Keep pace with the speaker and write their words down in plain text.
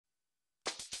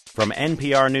From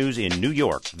NPR News in New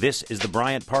York, this is the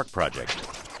Bryant Park Project.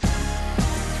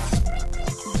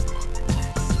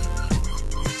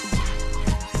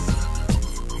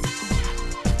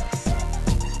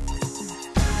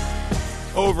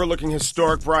 Overlooking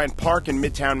historic Bryant Park in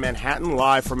Midtown Manhattan,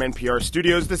 live from NPR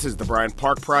studios, this is the Bryant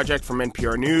Park Project from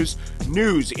NPR News.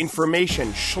 News,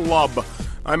 information, Schlub.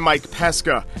 I'm Mike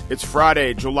Pesca. It's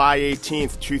Friday, July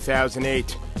 18th,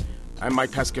 2008. I'm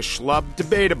Mike Pesca. Schlub,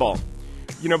 debatable.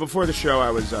 You know, before the show, I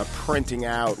was printing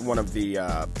out one of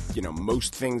the,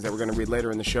 most things that we're going to read later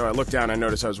in the show. I looked down, I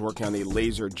noticed I was working on the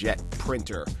LaserJet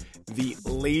printer. The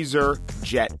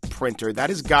LaserJet printer. That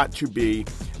has got to be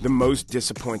the most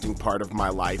disappointing part of my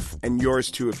life, and yours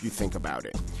too if you think about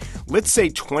it. Let's say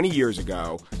 20 years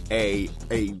ago, a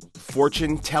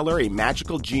fortune teller, a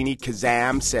magical genie,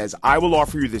 Kazam, says, I will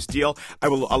offer you this deal. I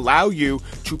will allow you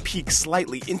to peek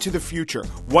slightly into the future,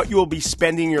 what you will be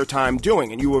spending your time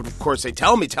doing. And you would, of course, say,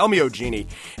 tell me, O genie.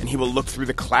 And he will look through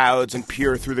the clouds and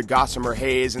peer through the gossamer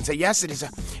haze and say, yes, it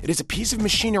is a piece of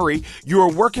machinery. You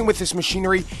are working with this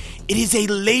machinery. It is a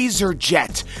laser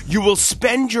jet. You will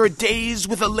spend your days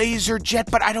with a laser jet,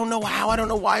 but I don't know how, I don't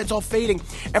know why, it's all fading.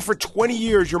 And for 20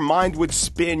 years, your mind would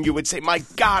spin. You would say, my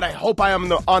God, I hope I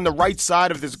am on the right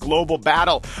side of this global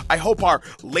battle. I hope our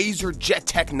laser jet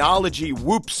technology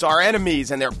whoops our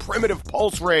enemies and their primitive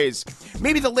pulse rays.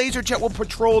 Maybe the laser jet will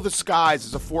patrol the skies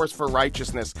as a force for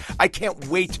righteousness. I can't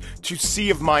wait to see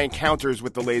of my encounters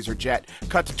with the laser jet.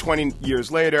 Cut to 20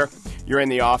 years later, you're in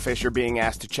the office, you're being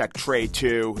asked to check tray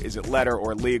 2. Is it letter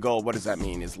or legal? What does that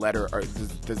mean? Is letter, or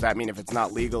does that mean if it's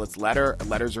not legal, it's letter?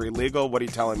 Letters are illegal? What are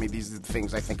you telling me? These are the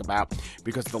things I think about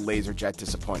because the laser jet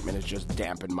disappointment has just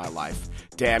dampened my life.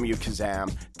 Damn you,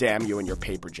 Kazam. Damn you and your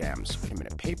paper jams. Wait a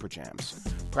minute, paper jams.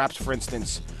 Perhaps, for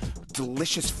instance,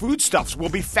 delicious foodstuffs will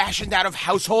be fashioned out of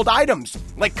household items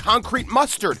like concrete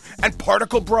mustard and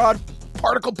particle board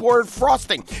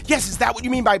frosting. Yes, is that what you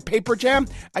mean by paper jam?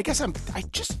 I guess I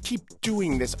just keep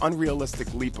doing this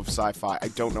unrealistic leap of sci-fi. I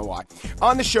don't know why.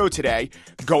 On the show today,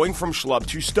 going from schlub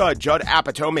to stud, Judd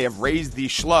Apatow may have raised the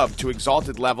schlub to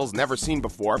exalted levels never seen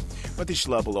before, but the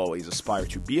schlub will always aspire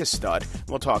to be a stud.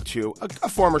 We'll talk to a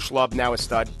former schlub, now a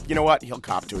stud. You know what? He'll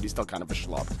cop to it. He's still kind of a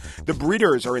schlub. The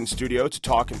Breeders are in studio to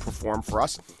talk and perform for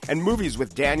us, and movies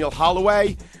with Daniel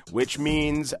Holloway, which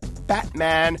means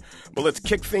Batman. Well, let's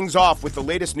kick things off with the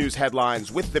latest news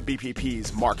headlines with the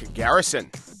BPP's Mark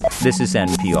Garrison. This is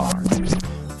NPR.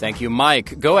 Thank you,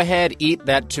 Mike. Go ahead, eat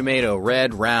that tomato,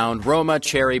 red, round, Roma,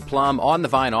 cherry, plum, on the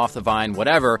vine, off the vine,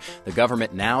 whatever. The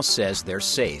government now says they're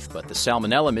safe, but the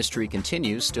salmonella mystery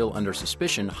continues, still under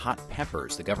suspicion. Hot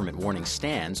peppers. The government warning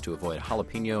stands to avoid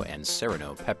jalapeno and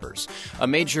serrano peppers. A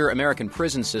major American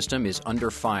prison system is under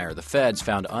fire. The feds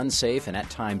found unsafe and at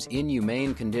times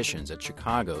inhumane conditions at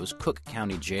Chicago's Cook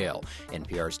County Jail.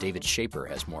 NPR's David Shaper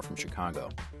has more from Chicago.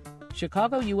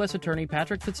 Chicago U.S. Attorney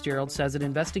Patrick Fitzgerald says an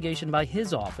investigation by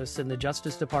his office in the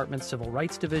Justice Department's Civil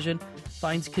Rights Division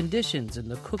finds conditions in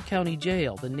the Cook County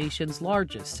Jail, the nation's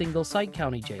largest single-site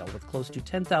county jail with close to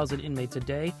 10,000 inmates a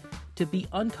day, to be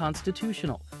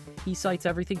unconstitutional. He cites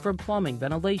everything from plumbing,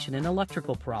 ventilation, and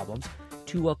electrical problems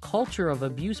to a culture of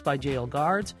abuse by jail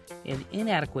guards and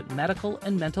inadequate medical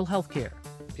and mental health care.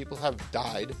 People have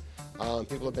died.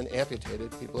 People have been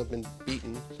amputated, people have been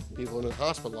beaten, people have been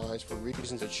hospitalized for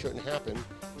reasons that shouldn't happen,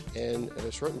 and at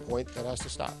a certain point, that has to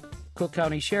stop. Cook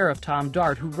County Sheriff Tom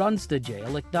Dart, who runs the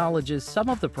jail, acknowledges some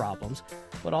of the problems,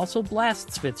 but also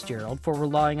blasts Fitzgerald for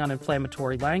relying on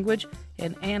inflammatory language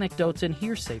and anecdotes and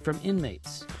hearsay from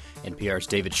inmates. NPR's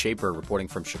David Shaper reporting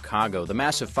from Chicago. The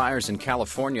massive fires in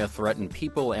California threaten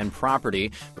people and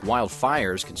property, but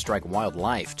wildfires can strike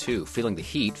wildlife, too. Feeling the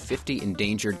heat, 50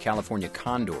 endangered California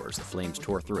condors. The flames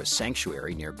tore through a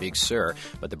sanctuary near Big Sur,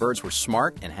 but the birds were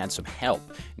smart and had some help.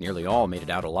 Nearly all made it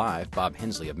out alive. Bob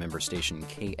Hensley of member station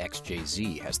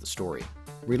KXJZ has the story.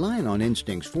 Relying on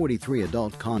instincts, 43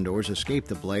 adult condors escaped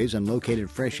the blaze and located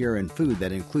fresh air and food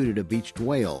that included a beached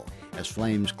whale. As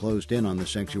flames closed in on the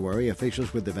sanctuary,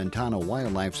 officials with the Ventana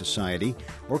Wildlife Society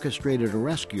orchestrated a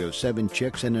rescue of 7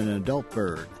 chicks and an adult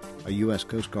bird. A U.S.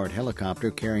 Coast Guard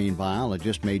helicopter carrying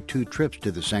biologists made 2 trips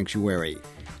to the sanctuary.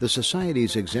 The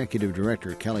Society's executive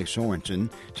director, Kelly Sorensen,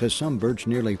 says some birds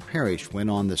nearly perished when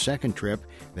on the second trip,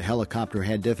 the helicopter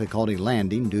had difficulty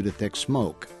landing due to thick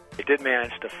smoke. They did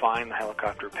manage to find the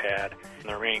helicopter pad, and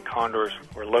the remaining condors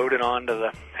were loaded onto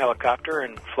the helicopter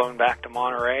and flown back to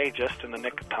Monterey just in the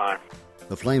nick of time.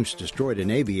 The flames destroyed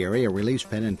an aviary, a release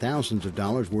pen, and thousands of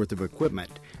dollars worth of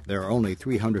equipment. There are only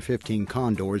 315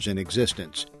 condors in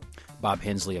existence. Bob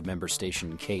Hensley of member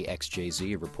station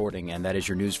KXJZ reporting, and that is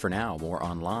your news for now. More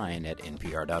online at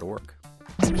npr.org.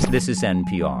 This is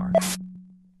NPR.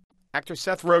 Actor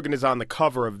Seth Rogen is on the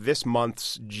cover of this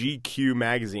month's GQ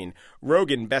magazine.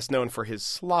 Rogen, best known for his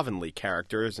slovenly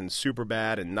characters in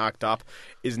Superbad and Knocked Up,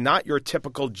 is not your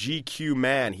typical GQ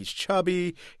man. He's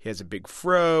chubby, he has a big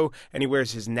fro, and he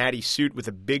wears his natty suit with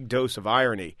a big dose of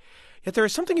irony. Yet there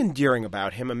is something endearing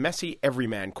about him, a messy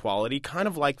everyman quality, kind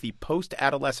of like the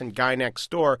post-adolescent guy next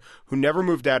door who never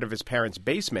moved out of his parents'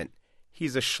 basement.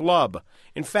 He's a schlub.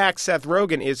 In fact, Seth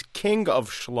Rogen is king of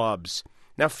schlubs.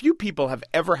 Now, few people have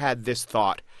ever had this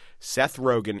thought: Seth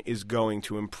Rogen is going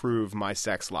to improve my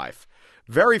sex life.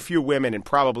 Very few women, and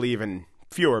probably even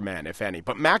fewer men, if any.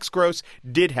 But Max Gross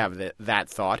did have that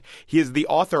thought. He is the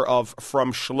author of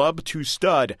From Schlub to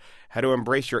Stud, How to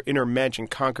Embrace Your Inner Mensch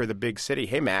and Conquer the Big City.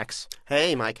 Hey, Max.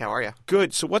 Hey, Mike. How are you?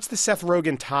 Good. So what's the Seth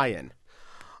Rogen tie-in?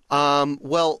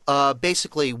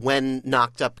 Basically, when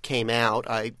Knocked Up came out,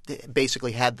 I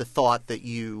basically had the thought that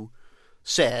you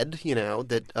said,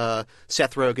 that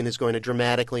Seth Rogen is going to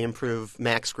dramatically improve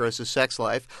Max Gross's sex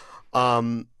life.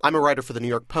 I'm a writer for the New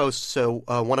York Post, so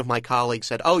one of my colleagues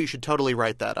said, "Oh, you should totally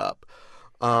write that up."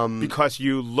 Because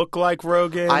you look like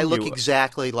Rogen? I look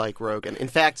exactly like Rogen. In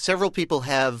fact, several people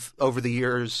have over the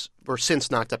years, or since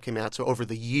Knocked Up came out, so over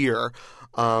the year,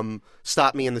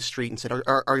 stopped me in the street and said,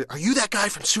 are you that guy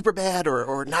from Superbad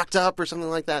or Knocked Up or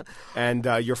something like that? And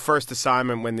your first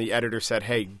assignment when the editor said,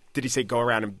 hey, did he say go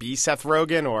around and be Seth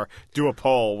Rogen or do a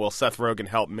poll, will Seth Rogen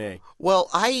help me?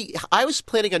 Well, I was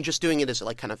planning on just doing it as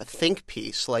like kind of a think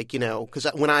piece, because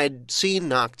when I had seen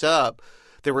Knocked Up,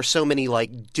 there were so many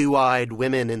like dew-eyed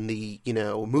women in the,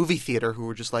 movie theater who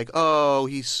were just like, oh,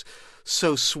 he's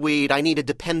so sweet. I need a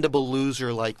dependable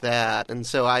loser like that. And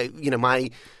so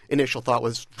my initial thought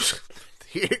was,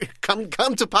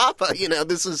 come to Papa.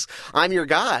 I'm your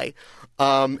guy.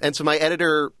 And so my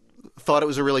editor thought it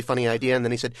was a really funny idea. And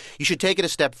then he said, you should take it a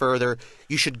step further.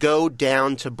 You should go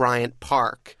down to Bryant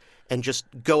Park and just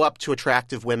go up to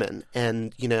attractive women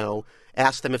and,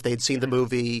 ask them if they'd seen the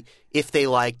movie, if they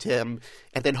liked him,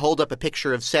 and then hold up a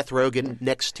picture of Seth Rogen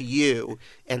next to you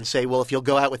and say, well, if you'll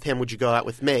go out with him, would you go out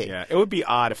with me? Yeah, it would be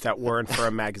odd if that weren't for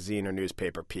a magazine or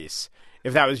newspaper piece.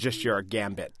 If that was just your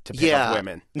gambit to pick up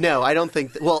women. No, I don't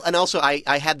think – well, and also I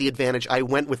had the advantage. I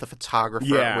went with a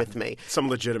photographer with me. Some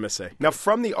legitimacy. Now,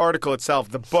 from the article itself,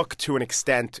 the book to an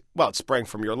extent – well, it sprang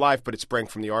from your life, but it sprang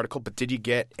from the article. But did you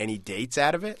get any dates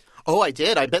out of it? Oh, I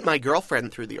did. I met my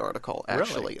girlfriend through the article,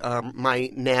 actually. Really?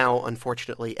 My now,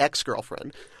 unfortunately,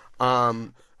 ex-girlfriend.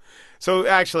 So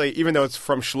actually, even though it's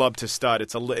From Schlub to Stud,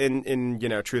 it's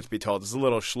truth be told, it's a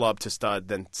little schlub to stud,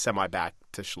 then semi-back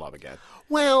to schlub again.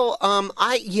 Well,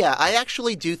 I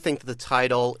actually do think that the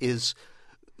title is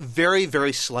very,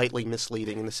 very slightly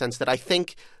misleading in the sense that I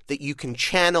think that you can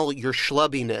channel your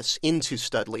schlubbiness into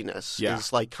studliness. Yeah.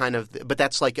 Is like kind of, but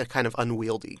that's like a kind of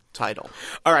unwieldy title.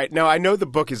 All right. Now, I know the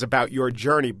book is about your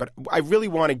journey, but I really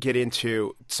want to get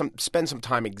into spend some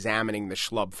time examining the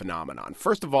schlub phenomenon.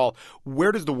 First of all,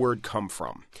 where does the word come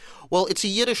from? Well, it's a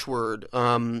Yiddish word,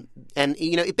 and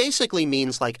it basically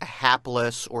means like a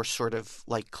hapless or sort of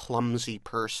like clumsy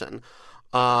person.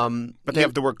 But they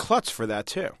have the word klutz for that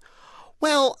too.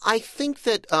 Well, I think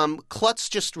that klutz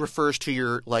just refers to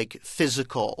your like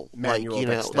physical, manual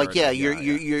you're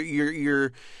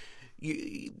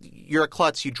a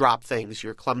klutz. You drop things.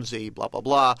 You're clumsy. Blah blah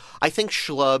blah. I think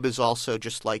schlub is also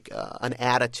just like an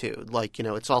attitude. Like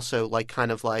it's also like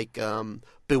kind of like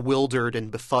bewildered and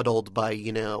befuddled by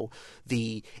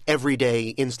the everyday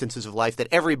instances of life that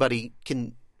everybody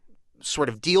can sort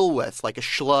of deal with. Like a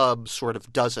schlub sort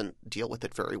of doesn't deal with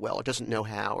it very well. It doesn't know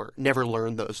how or never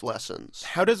learned those lessons.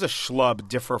 How does a schlub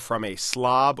differ from a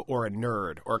slob or a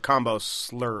nerd or a combo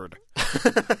slurred?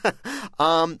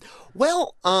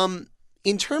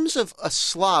 In terms of a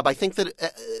slob, I think that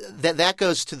that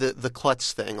goes to the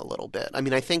klutz thing a little bit. I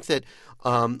mean, I think that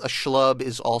a schlub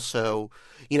is also,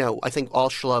 I think all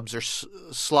schlubs are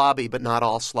slobby, but not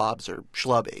all slobs are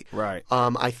schlubby. Right.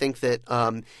 I think that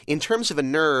in terms of a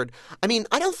nerd, I mean,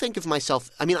 I don't think of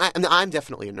myself – I'm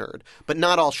definitely a nerd, but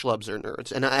not all schlubs are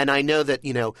nerds. And I know that,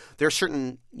 there are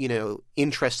certain,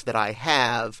 interests that I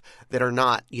have that are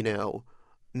not,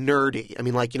 nerdy. I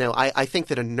mean, I think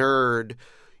that a nerd –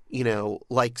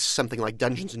 likes something like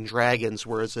Dungeons and Dragons,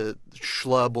 whereas a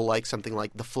schlub will like something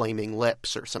like The Flaming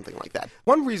Lips or something like that.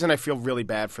 One reason I feel really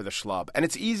bad for the schlub, and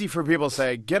it's easy for people to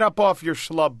say, get up off your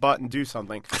schlub butt and do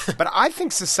something, but I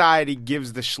think society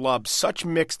gives the schlub such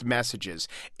mixed messages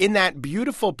in that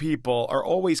beautiful people are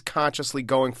always consciously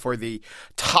going for the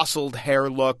tousled hair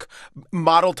look.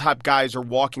 Model-type guys are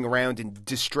walking around in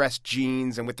distressed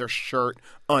jeans and with their shirt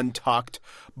untucked.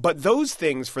 But those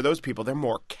things, for those people, they're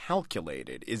more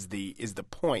calculated, is the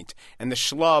point. And the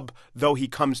schlub, though he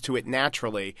comes to it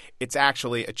naturally, it's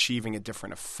actually achieving a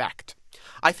different effect.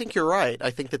 I think you're right.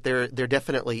 I think that there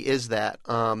definitely is that.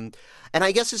 And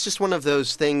I guess it's just one of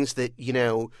those things that,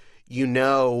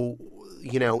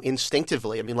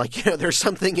 instinctively. I mean, there's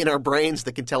something in our brains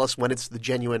that can tell us when it's the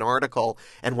genuine article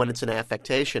and when it's an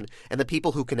affectation. And the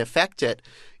people who can affect it,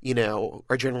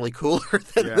 are generally cooler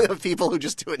than the people who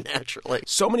just do it naturally.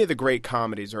 So many of the great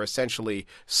comedies are essentially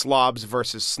slobs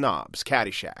versus snobs.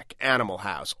 Caddyshack, Animal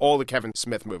House, all the Kevin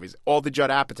Smith movies, all the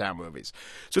Judd Apatow movies.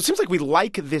 So it seems like we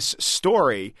like this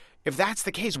story. If that's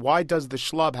the case, why does the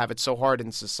schlub have it so hard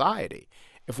in society?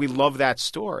 If we love that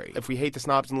story, if we hate the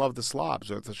snobs and love the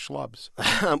slobs or the schlubs.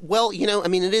 Well,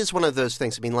 it is one of those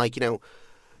things. I mean,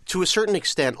 to a certain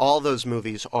extent, all those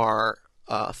movies are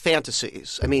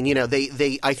fantasies. I mean,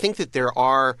 I think that there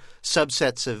are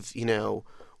subsets of,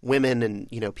 women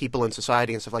and, people in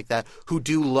society and stuff like that who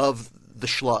do love the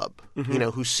schlub,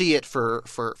 who see it for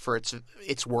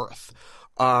its worth.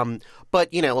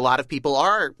 But, a lot of people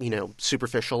are,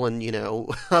 superficial and,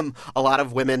 a lot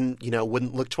of women,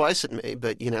 wouldn't look twice at me,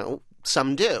 but,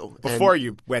 some do. Before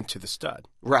you went to the stud.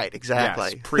 Right,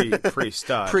 exactly. Yes,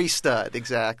 pre-stud. Pre-stud,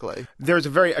 exactly. There's a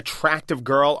very attractive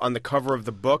girl on the cover of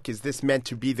the book. Is this meant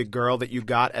to be the girl that you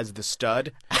got as the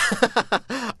stud?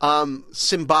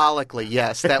 Symbolically,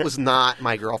 yes. That was not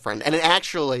my girlfriend. And it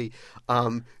actually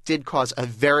did cause a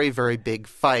very, very big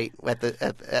fight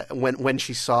when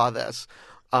she saw this.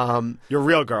 Your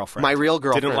real girlfriend. My real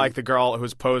girlfriend. Didn't like the girl who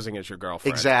was posing as your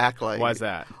girlfriend. Exactly. Why's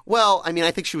that? Well, I mean,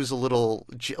 I think she was a little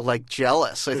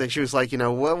jealous. I think she was like,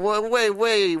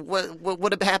 wait,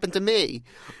 what happened to me?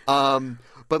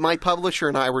 But my publisher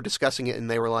and I were discussing it,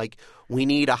 and they were like, we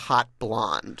need a hot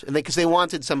blonde, and because they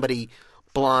wanted somebody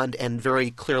blonde and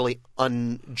very clearly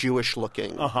un-Jewish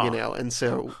looking, and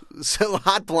so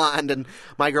hot blonde, and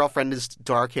my girlfriend is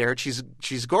dark haired.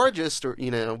 She's gorgeous,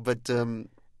 but.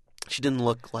 She didn't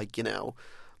look like, the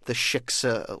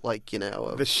shiksa,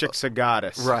 the shiksa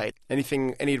goddess. Right.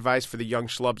 Any advice for the young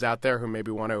schlubs out there who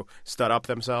maybe want to stud up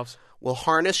themselves? Well,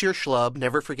 harness your schlub.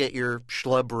 Never forget your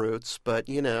schlub roots. But,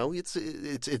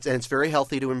 it's very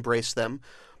healthy to embrace them.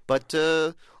 But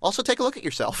also take a look at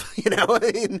yourself. I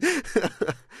mean,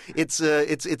 it's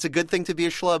a good thing to be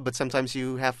a schlub, but sometimes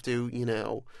you have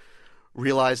to,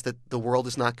 realize that the world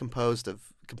is not composed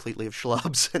completely of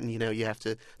schlubs, and you have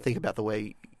to think about the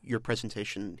way your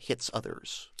presentation hits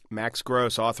others. Max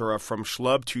Gross, author of From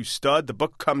Schlub to Stud. The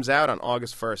book comes out on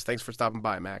August 1st. Thanks for stopping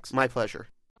by, Max. My pleasure.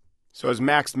 So as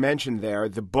Max mentioned there,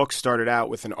 the book started out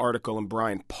with an article in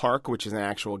Bryant Park, which is an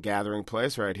actual gathering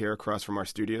place right here across from our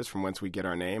studios, from whence we get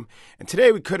our name. And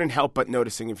today we couldn't help but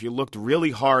noticing, if you looked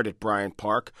really hard at Bryant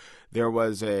Park, there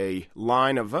was a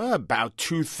line of about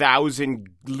 2,000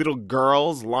 little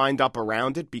girls lined up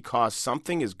around it because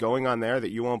something is going on there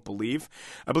that you won't believe.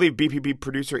 I believe BPB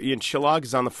producer Ian Chillog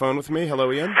is on the phone with me. Hello,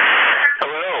 Ian.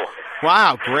 Hello.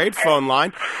 Wow, great phone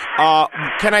line.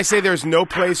 Can I say there's no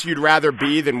place you'd rather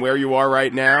be than where you are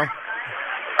right now?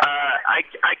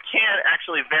 I can't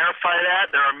actually verify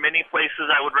that. There are many places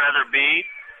I would rather be.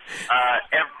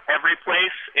 Every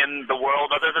place in the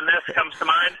world other than this comes to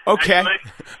mind. Okay.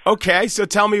 Actually. Okay, so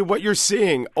tell me what you're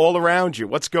seeing all around you.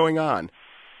 What's going on?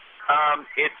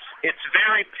 It's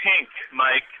very pink,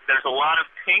 Mike. There's a lot of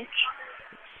pink.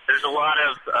 There's a lot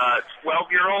of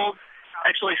 12-year-olds.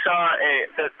 Actually saw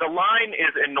the line is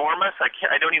enormous.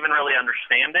 I don't even really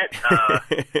understand it.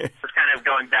 Just kind of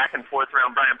going back and forth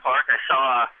around Bryant Park. I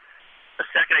saw a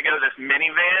second ago this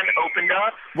minivan opened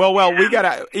up. Well,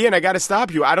 Ian, I gotta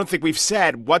stop you. I don't think we've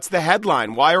said, what's the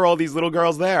headline? Why are all these little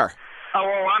girls there?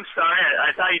 Oh, I'm sorry.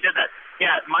 I thought you did that.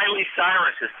 Yeah, Miley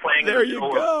Cyrus is playing there in the you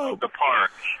middle go. of the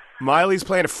park. Miley's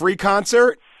playing a free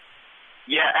concert?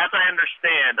 Yeah, as I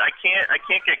understand, I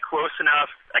can't get close enough.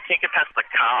 I can't get past the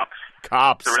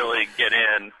cops to really get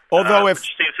in. Although which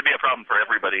seems to be a problem for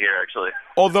everybody here, actually.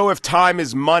 Although if time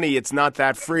is money, it's not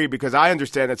that free, because I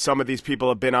understand that some of these people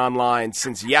have been online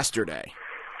since yesterday.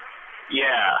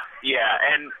 Yeah,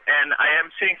 and I am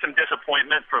seeing some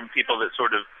disappointment from people that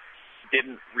sort of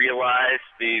didn't realize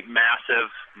the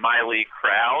massive Miley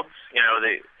crowds.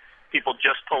 The people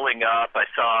just pulling up. I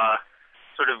saw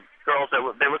sort of girls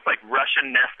they looked like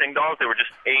Russian nesting dolls. They were just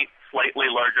 8 slightly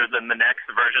larger than the next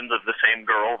versions of the same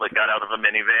girl that got out of a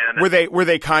minivan. Were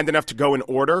they kind enough to go in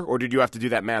order, or did you have to do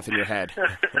that math in your head? No,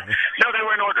 they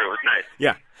were in order. It was nice.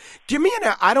 Yeah. Give me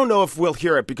I don't know if we'll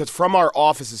hear it, because from our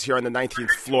offices here on the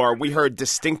 19th floor, we heard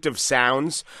distinctive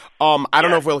sounds. I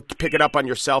don't know if we'll pick it up on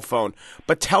your cell phone,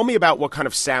 but tell me about what kind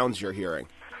of sounds you're hearing.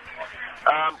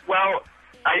 Well,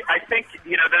 I think,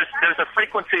 there's a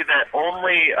frequency that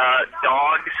only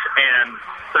dogs and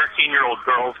 13-year-old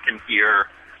girls can hear,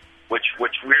 which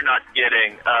we're not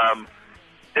getting.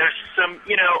 There's some,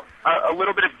 a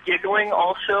little bit of giggling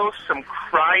also, some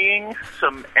crying,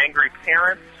 some angry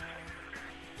parents.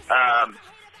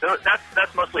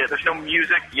 That's mostly it. There's no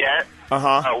music yet.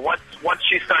 Once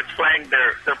she starts playing,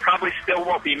 there probably still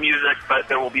won't be music, but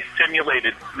there will be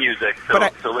simulated music.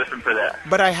 So listen for that.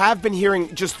 But I have been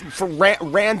hearing just for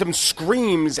random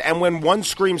screams, and when one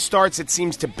scream starts, it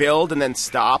seems to build and then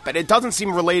stop, and it doesn't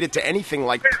seem related to anything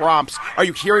like prompts. Are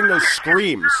you hearing those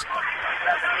screams?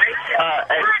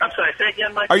 I'm sorry, say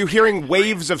again, Mike? Are you hearing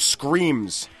waves of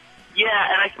screams?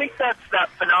 Yeah, and I think that's that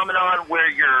phenomenon where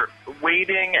you're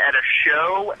waiting at a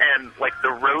show and, like, the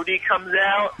roadie comes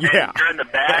out and you're in the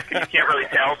back and you can't really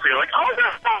tell, so you're like, oh, no,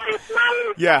 it's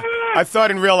not. Yeah, I thought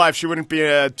in real life she wouldn't be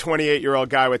a 28-year-old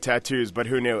guy with tattoos, but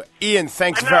who knew? Ian,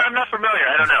 thanks I'm not familiar.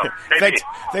 I don't know.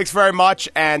 Thanks very much,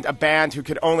 and a band who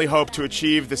could only hope to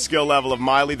achieve the skill level of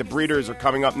Miley. The Breeders are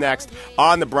coming up next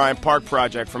on the Bryant Park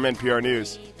Project from NPR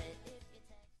News.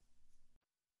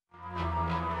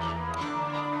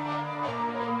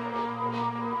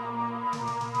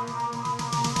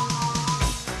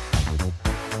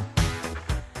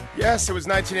 Yes, it was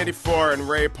 1984, and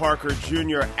Ray Parker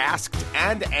Jr. asked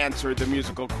and answered the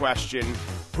musical question,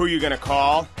 who you going to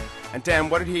call? And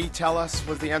Dan, what did he tell us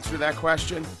was the answer to that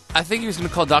question? I think he was going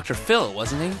to call Dr. Phil,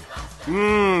 wasn't he?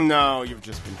 No, you've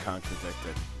just been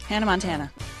contradicted. Hannah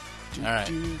Montana. All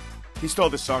right. He stole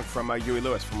this song from Huey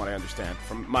Lewis, from what I understand,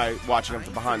 from my watching of the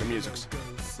Behind the Musics.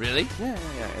 Really? Yeah.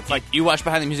 It's like you watch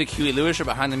Behind the Music Huey Lewis or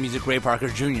Behind the Music Ray Parker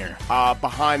Jr.?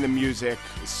 Behind the Music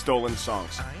stolen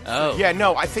songs. Oh. Yeah,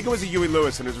 no, I think it was a Huey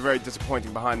Lewis, and it was very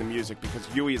disappointing Behind the Music because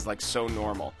Huey is like so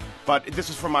normal. But this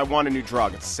is from I Want a New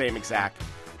Drug. It's the same exact.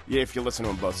 Yeah, if you listen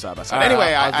to them both side by side.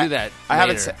 Anyway, I'll do that. I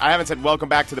haven't said welcome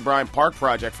back to the Bryant Park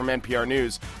Project from NPR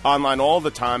News, online all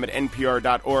the time at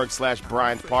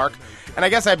npr.org/Bryant Park. And I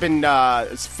guess I've been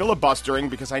filibustering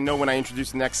because I know when I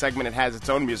introduce the next segment, it has its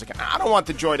own music. And I don't want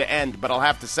the joy to end, but I'll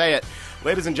have to say it.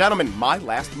 Ladies and gentlemen, my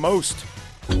last most.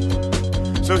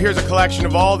 So here's a collection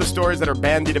of all the stories that are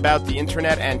bandied about the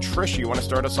internet. And Trish, you want to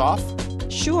start us off?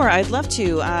 Sure, I'd love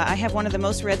to. I have one of the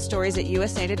most read stories at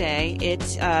USA Today.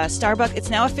 It's Starbucks. It's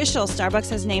now official. Starbucks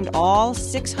has named all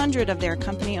 600 of their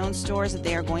company-owned stores that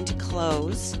they are going to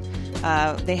close.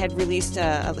 They had released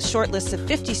a short list of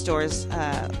 50 stores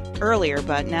earlier,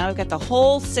 but now we've got the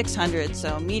whole 600.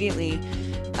 So immediately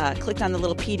clicked on the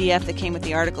little PDF that came with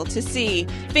the article to see,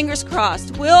 fingers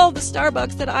crossed, will the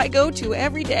Starbucks that I go to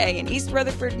every day in East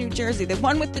Rutherford, New Jersey, the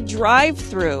one with the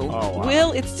drive-through,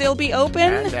 will it still be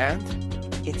open? And?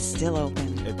 It's still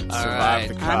open. It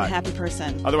survived the cut. I'm a happy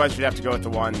person. Otherwise, you'd have to go with the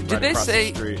one right across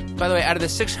the street. By the way, out of the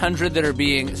 600 that are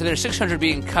being, so there's 600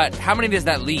 being cut, how many does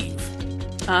that leave?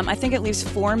 I think it leaves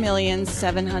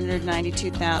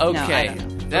 4,792,000. Okay. No, I don't know.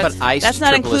 That's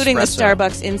not including the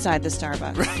Starbucks inside the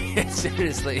Starbucks. Right,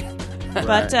 seriously.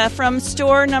 But from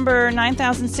store number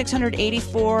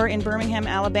 9,684 in Birmingham,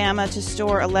 Alabama, to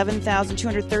store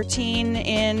 11,213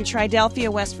 in Triadelphia,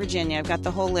 West Virginia. I've got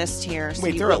the whole list here. So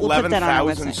wait, there are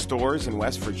 11,000 stores in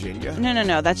West Virginia?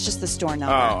 No. That's just the store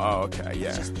number. Oh, okay, yeah.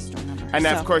 It's just the store number. And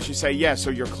of course you say, yeah, so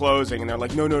you're closing. And they're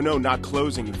like, no, not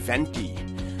closing, venti.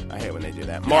 I hate when they do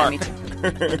that. Mark. Yeah, me too.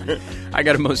 I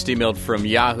got a most emailed from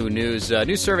Yahoo News.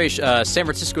 New survey, San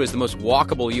Francisco is the most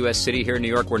walkable U.S. city. Here in New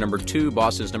York, we're number 2.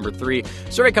 Boston's number 3.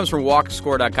 Survey comes from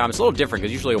walkscore.com. It's a little different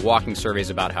because usually a walking survey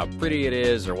is about how pretty it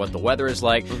is or what the weather is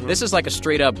like. Mm-hmm. This is like a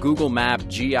straight-up Google Map,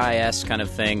 GIS kind of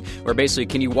thing, where basically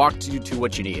can you walk to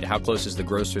what you need? How close is the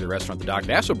grocery, the restaurant, the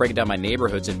doctor? I also break it down my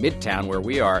neighborhoods in Midtown, where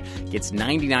we are. Gets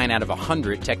 99 out of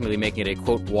 100, technically making it a,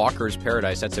 quote, walker's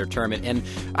paradise. That's their term. And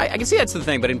I can see that's the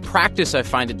thing, but in practice I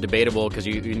find it debatable because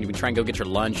you try and go get your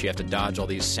lunch, you have to dodge all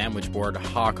these sandwich board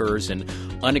hawkers and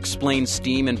unexplained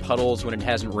steam and puddles when it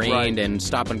hasn't rained and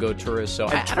stop-and-go tourists. So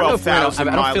I don't know if I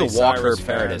don't feel walker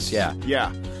paradise.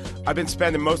 Yeah. I've been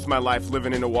spending most of my life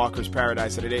living in a walker's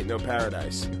paradise, and it ain't no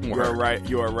paradise. You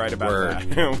are right about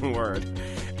that. Word.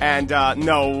 And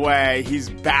no way, he's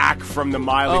back from the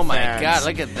Miley fans. Oh my fans. God,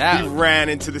 look at that. He ran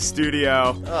into the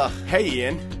studio. Hey,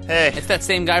 Ian. Hey. It's that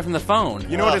same guy from the phone.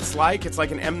 You know what it's like? It's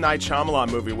like an M. Night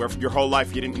Shyamalan movie where your whole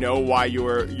life you didn't know why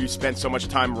you spent so much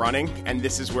time running, and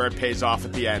this is where it pays off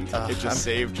at the end. It just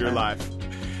saved your life.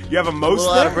 You have a most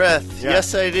out of breath. Yeah.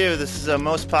 Yes, I do. This is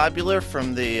most popular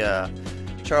from the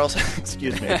Charles...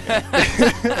 excuse me.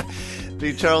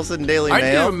 The Charleston Daily Mail.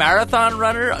 Aren't you a marathon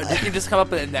runner? Didn't you just come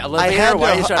up in an elevator?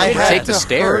 Why are you trying to take the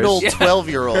stairs? Hurdle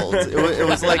 12-year-olds. It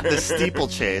was like the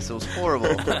steeplechase. It was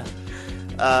horrible.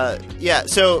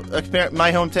 So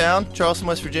my hometown, Charleston,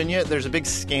 West Virginia, there's a big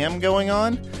scam going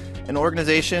on. An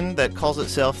organization that calls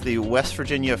itself the West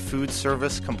Virginia Food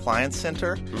Service Compliance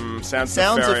Center. Sounds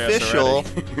official.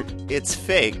 It's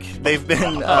fake. They've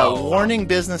been warning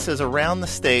businesses around the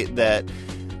state that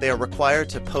they are required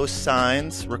to post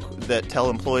signs that tell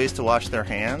employees to wash their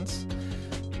hands.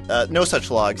 No such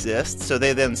law exists, so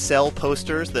they then sell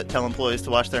posters that tell employees to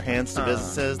wash their hands to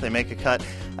businesses. They make a cut.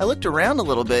 I looked around a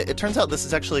little bit. It turns out this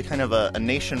is actually kind of a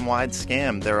nationwide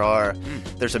scam.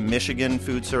 There's a Michigan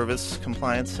Food Service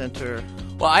Compliance Center.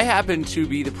 Well, I happen to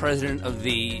be the president of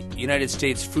the United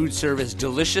States Food Service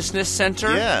Deliciousness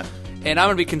Center. Yeah. And I'm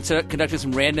going to be conducting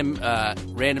some random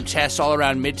tests all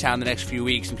around Midtown the next few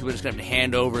weeks, and people are just going to have to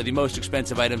hand over the most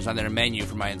expensive items on their menu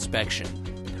for my inspection.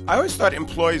 I always thought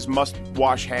employees must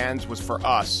wash hands was for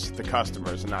us, the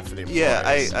customers, and not for the employees. Yeah,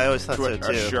 I always thought so, too.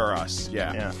 Assure us,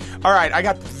 yeah. All right, I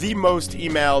got the most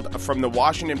emailed from the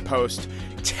Washington Post.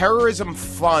 Terrorism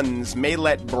funds may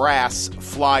let brass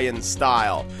fly in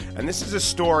style. And this is a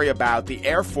story about the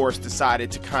Air Force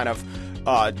decided to kind of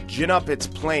gin up its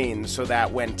planes so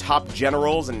that when top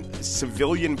generals and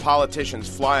civilian politicians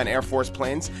fly on Air Force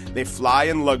planes, they fly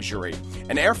in luxury.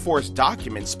 An Air Force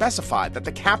document specified that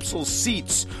the capsule's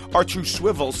seats are to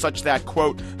swivel such that,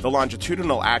 quote, the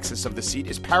longitudinal axis of the seat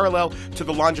is parallel to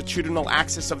the longitudinal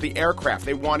axis of the aircraft.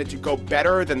 They wanted to go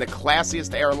better than the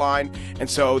classiest airline, and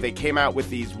so they came out with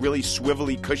these really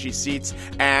swivelly, cushy seats,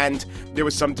 and there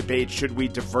was some debate, should we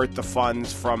divert the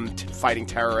funds from fighting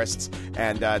terrorists?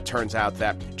 And turns out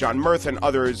that John Murtha and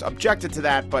others objected to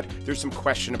that, but there's some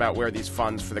question about where these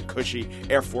funds for the cushy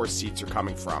Air Force seats are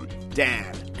coming from.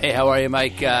 Dan. Hey, how are you,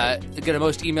 Mike? Got a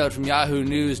most emailed from Yahoo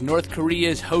News. North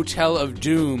Korea's Hotel of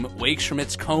Doom wakes from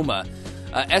its coma.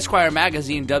 Esquire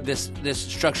magazine dubbed this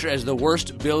structure as the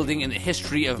worst building in the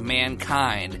history of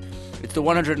mankind. It's the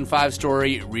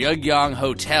 105-story Ryugyong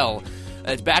Hotel.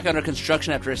 It's back under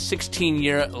construction after a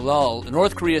 16-year lull.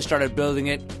 North Korea started building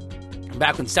it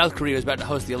back when South Korea was about to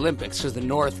host the Olympics because the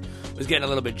North was getting a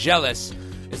little bit jealous.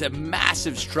 It's a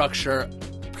massive structure,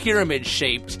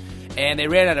 pyramid-shaped, and they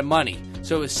ran out of money.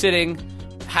 So it was sitting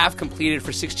half completed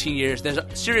for 16 years. There's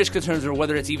serious concerns over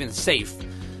whether it's even safe.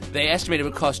 They estimate it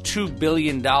would cost $2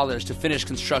 billion to finish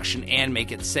construction and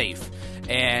make it safe.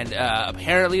 And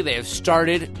apparently they have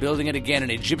started building it again.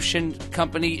 An Egyptian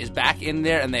company is back in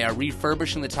there, and they are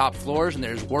refurbishing the top floors, and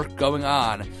there's work going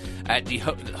on at the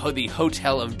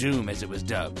Hotel of Doom, as it was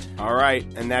dubbed. All right,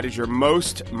 and that is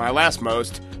my last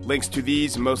most. Links to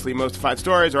these mostly mostified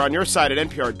stories are on your site at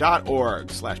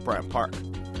npr.org/Bryant Park.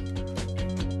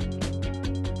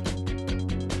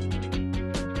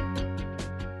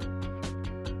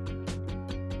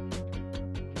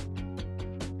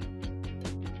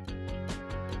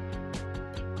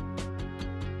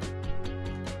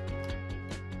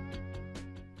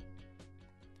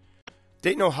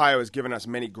 Dayton, Ohio has given us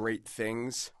many great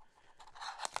things.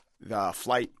 The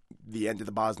flight, the end of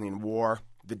the Bosnian War,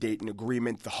 the Dayton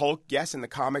Agreement, the Hulk. Yes, in the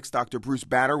comics, Dr. Bruce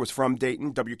Banner was from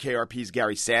Dayton. WKRP's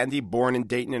Gary Sandy, born in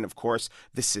Dayton, and of course,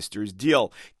 the Sisters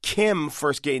Deal. Kim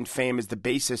first gained fame as the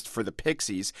bassist for the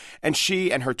Pixies, and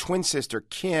she and her twin sister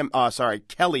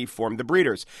Kelly formed the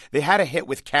Breeders. They had a hit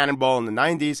with Cannonball in the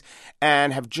 90s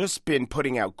and have just been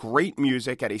putting out great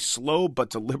music at a slow but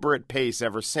deliberate pace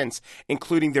ever since,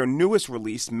 including their newest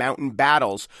release, Mountain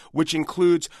Battles, which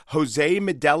includes Jose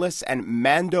Medelis and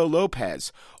Mando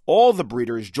Lopez. All the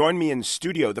Breeders joined me in the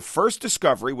studio. The first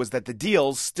discovery was that the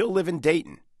Deals still live in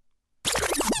Dayton.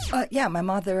 Yeah, my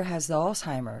mother has the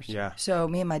Alzheimer's. Yeah. So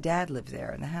me and my dad live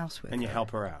there in the house with her. And you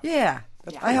help her out. Yeah.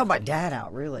 Yeah. I help my dad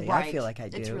out, really. Right. I feel like I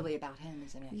do. It's really about him,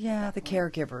 isn't it? Yeah, the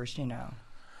caregivers, you know.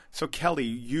 So, Kelly,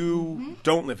 you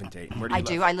don't live in Dayton. Where do you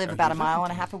live? I live about a mile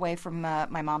and a half away from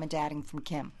my mom and dad and from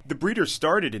Kim. The Breeders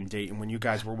started in Dayton when you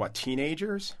guys were,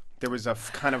 teenagers? There was a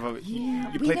kind of a...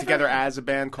 you played together as a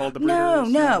band called the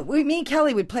Breeders? No. Me and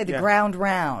Kelly would play the Ground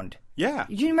Round. Yeah.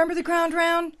 Do you remember the Ground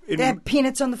Round? They had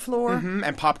peanuts on the floor. Mm-hmm,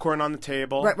 and popcorn on the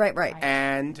table. Right.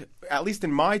 And at least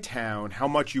in my town, how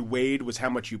much you weighed was how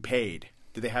much you paid.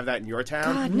 Did they have that in your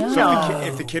town? God, no. So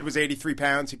if the kid was 83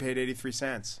 pounds, he paid 83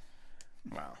 cents.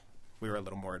 Wow. We were a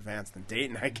little more advanced than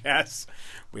Dayton, I guess.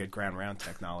 We had Ground Round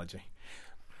technology.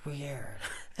 Weird.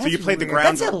 So you played the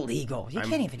ground... That's illegal. You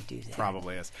can't even do that.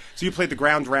 Probably is. So you played the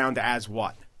Ground Round as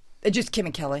what? Just Kim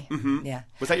and Kelly. Mm-hmm. Yeah.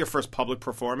 Was that your first public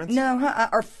performance? No,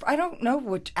 I don't know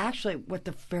what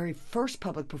the very first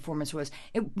public performance was.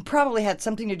 It probably had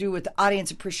something to do with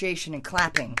audience appreciation and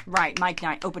clapping. Right, mic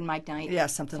night, open mic night. Yeah,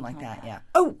 something like that, yeah.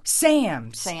 Oh,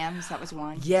 Sam's. Sam's, that was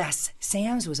one. Yes,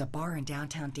 Sam's was a bar in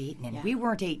downtown Dayton, and we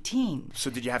weren't 18.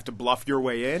 So did you have to bluff your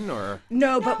way in, or?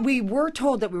 No, but we were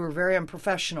told that we were very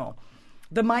unprofessional.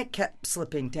 The mic kept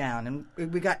slipping down, and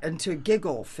we got into a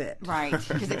giggle fit. Right,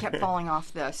 because it kept falling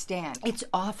off the stand. It's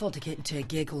awful to get into a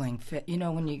giggling fit. You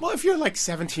know, when you... Well, if you're like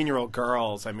 17-year-old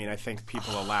girls, I mean, I think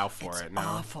people allow for it. No?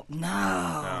 Awful.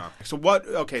 No. So what...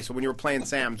 Okay, so when you were playing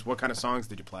Sam's, what kind of songs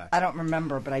did you play? I don't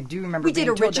remember, but I do remember We did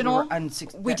original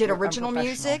unprofessional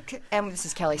music, and this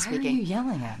is Kelly speaking. Why are you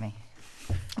yelling at me?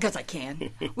 Because I can.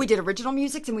 We did original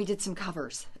music, and we did some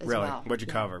covers as really? well. What'd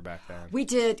you cover back then? We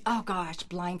did,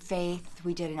 Blind Faith.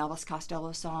 We did an Elvis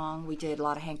Costello song. We did a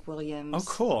lot of Hank Williams. Oh,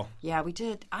 cool. Yeah, we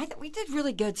did. We did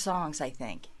really good songs, I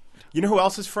think. You know who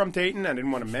else is from Dayton? I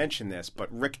didn't want to mention this, but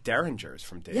Rick Derringer is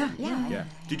from Dayton. Yeah.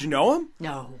 Did you know him?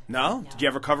 No. No? Did you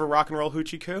ever cover Rock and Roll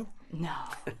Hoochie Coo? No.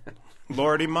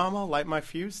 Lordy Mama, Light My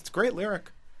Fuse. It's a great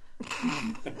lyric.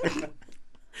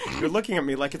 You're looking at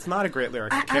me like it's not a great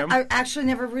lyric, Kim. I actually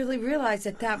never really realized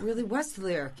that really was the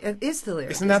lyric. It is the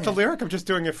lyric. Isn't that the lyric? I'm just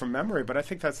doing it from memory, but I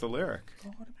think that's the lyric.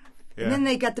 Yeah. And then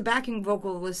they got the backing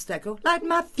vocalists that go, light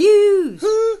my fuse.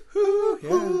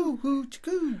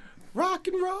 Rock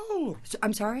and roll.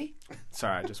 I'm sorry?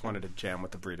 Sorry, I just wanted to jam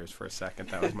with the Breeders for a second.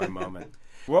 That was my moment.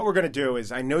 What we're going to do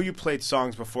is, I know you played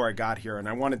songs before I got here, and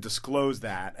I want to disclose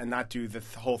that and not do the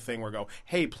whole thing where I go,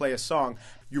 hey, play a song.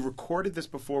 You recorded this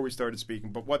before we started speaking,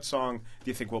 but what song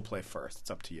do you think we'll play first? It's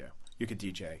up to you. You could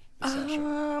DJ the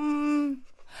session.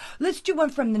 Let's do one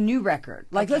from the new record.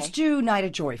 Let's do Night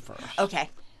of Joy first.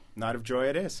 Okay. Night of Joy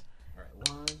it is. All right,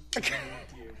 1, 2,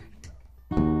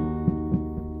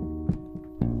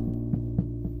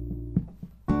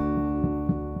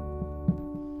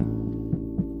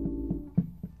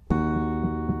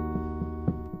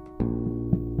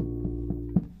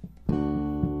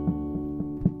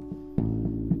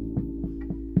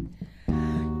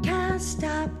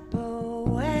 Stop a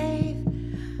wave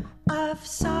of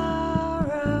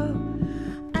sorrow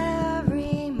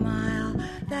every mile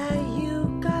that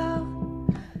you go.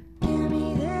 Give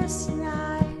me this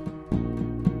night.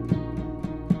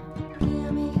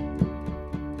 Give me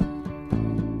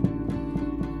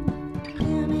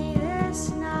this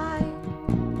night.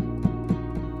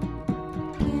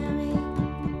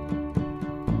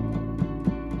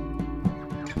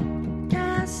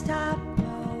 Can't stop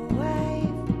a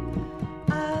wave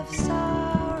of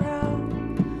sorrow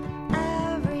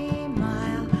every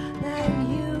mile that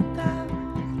you go.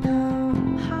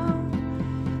 Come home,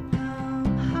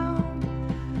 come home,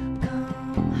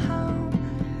 come home,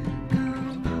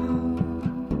 come home.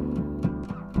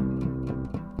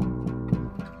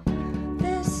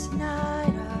 This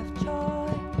night of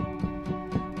joy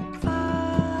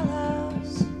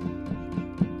follows.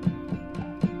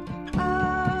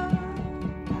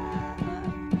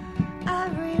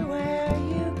 Everywhere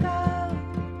you go.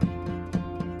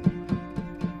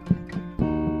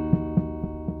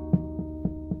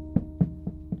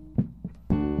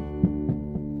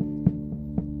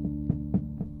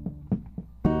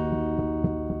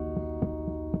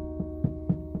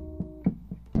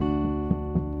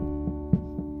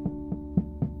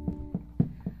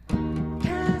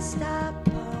 Can't stop a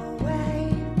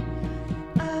wave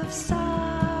of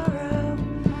sorrow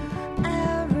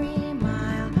every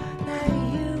mile that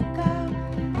you go.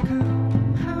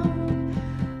 Come home,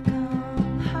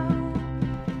 come home,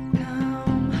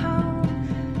 come home,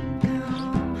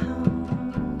 come home.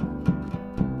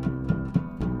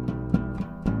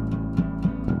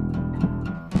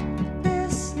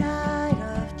 This night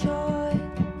of joy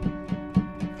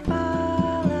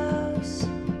follows.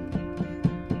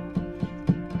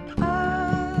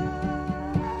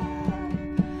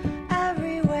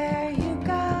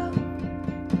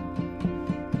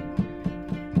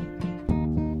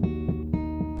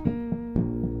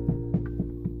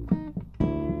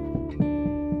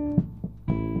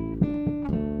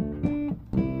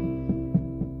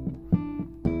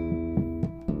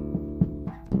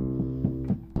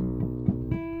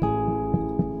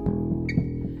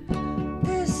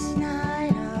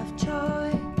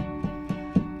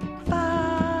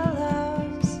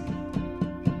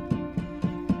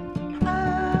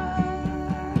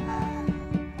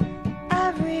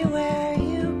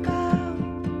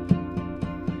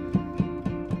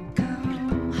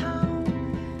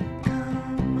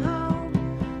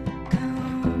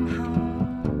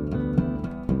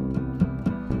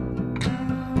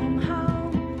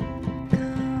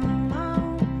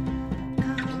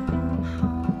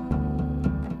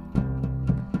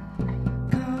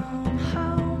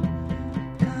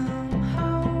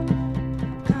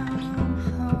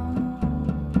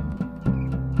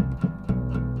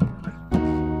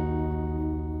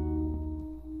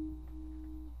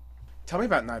 Tell me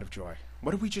about Night of Joy.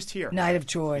 What did we just hear? Night of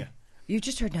Joy. Yeah. You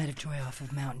just heard Night of Joy off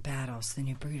of Mountain Battles, the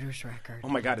new Breeders record. Oh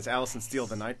my God, it's Alison Steele,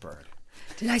 the Nightbird.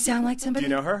 Did I sound like somebody? Do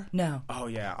you know her? No. Oh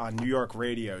yeah, on New York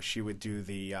radio, she would do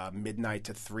the midnight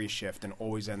to 3 shift and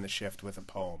always end the shift with a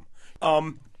poem.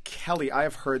 Kelly, I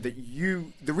have heard that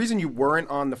the reason you weren't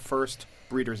on the first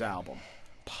Breeders album,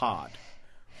 Pod,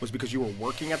 was because you were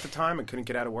working at the time and couldn't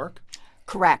get out of work?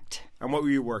 Correct. And what were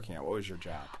you working at? What was your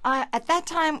job? At that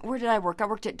time, where did I work? I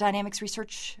worked at Dynamics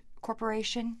Research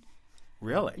Corporation.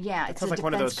 Really? Yeah, That it's sounds a like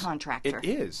one of defense those- contractor. It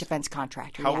is. Defense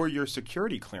contractor, How yeah. were your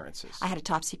security clearances? I had a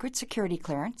top secret security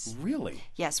clearance. Really?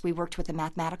 Yes, we worked with a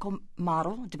mathematical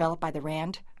model developed by the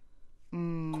RAND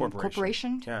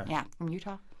Corporation. Yeah. From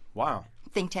Utah. Wow.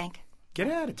 Think tank. Get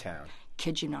out of town.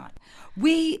 Kid you not.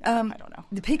 We, I don't know.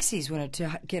 The Pixies wanted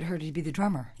to get her to be the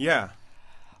drummer, Yeah.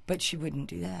 but she wouldn't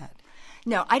do that.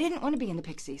 No, I didn't want to be in the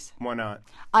Pixies. Why not?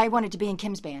 I wanted to be in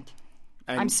Kim's band.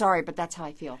 And I'm sorry, but that's how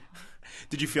I feel.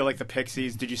 Did you feel like the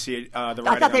Pixies? Did you see the writing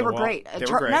I thought they on the were wall? great. They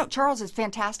were great. No, Charles is a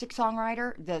fantastic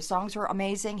songwriter. The songs were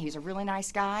amazing. He's a really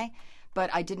nice guy. But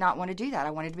I did not want to do that.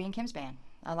 I wanted to be in Kim's band.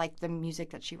 I like the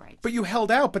music that she writes. But you held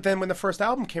out. But then when the first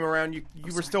album came around, you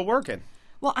were still working.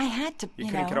 Well, I had to. You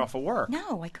couldn't get off of work.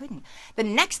 No, I couldn't. The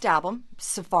next album,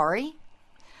 Safari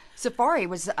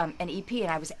was an EP, and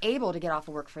I was able to get off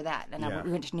of work for that. And Yeah.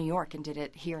 we went to New York and did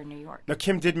it here in New York. Now,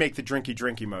 Kim did make the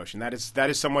drinky motion. That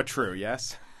is somewhat true,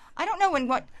 yes? I don't know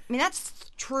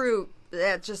that's true.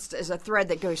 That just is a thread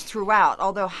that goes throughout.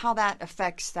 Although how that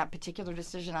affects that particular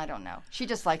decision, I don't know. She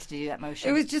just likes to do that motion.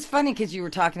 It was just funny because you were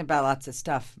talking about lots of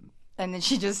stuff. And then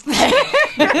she just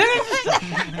it's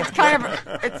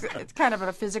kind of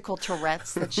a physical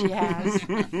Tourette's that she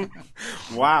has.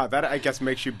 Wow, that I guess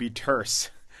makes you be terse.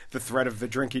 The threat of the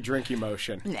drinky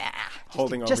motion. Nah.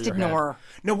 Holding over just your ignore head.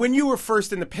 No, when you were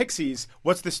first in the Pixies,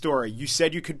 what's the story? You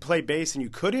said you could play bass and you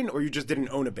couldn't, or you just didn't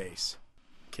own a bass?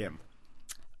 Kim.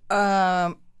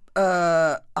 I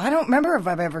don't remember if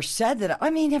I've ever said that. I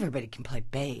mean, everybody can play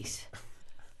bass.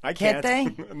 I can't.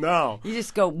 Can't they? No. You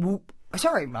just go whoop.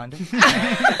 Sorry, Rhonda.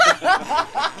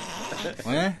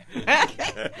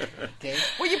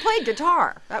 Well, you played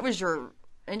guitar. That was your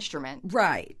instrument.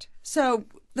 Right. So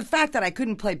the fact that I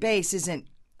couldn't play bass isn't.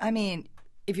 I mean,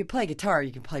 if you play guitar,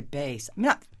 you can play bass.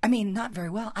 Not very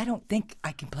well. I don't think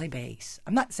I can play bass.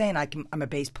 I'm not saying I'm a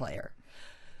bass player,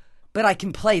 but I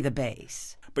can play the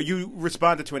bass. But you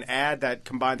responded to an ad that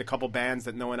combined a couple bands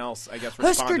that no one else, I guess,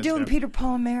 responded Husker Du to. and Peter,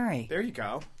 Paul, and Mary. There you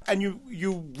go. And you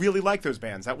really like those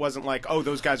bands. That wasn't like, oh,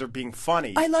 those guys are being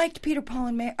funny. I liked Peter, Paul,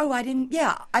 and Mary. Oh, I didn't.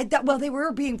 Yeah, well, they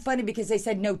were being funny because they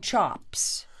said no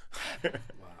chops.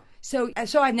 So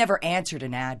I've never answered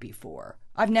an ad before.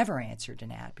 So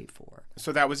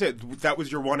that was it. That was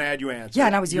your one ad you answered. Yeah,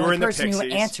 and I was the You were only in the person who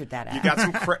Pixies. answered that ad. You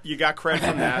got you got cred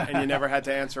from that, and you never had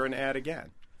to answer an ad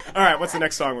again. All right, what's the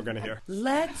next song we're going to hear?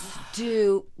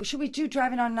 Should we do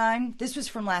Driving on 9? This was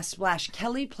from Last Splash.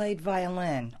 Kelly played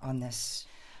violin on this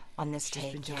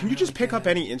tape. Can you just pick up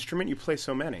any instrument? You play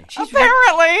so many. She's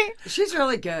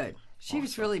really good. She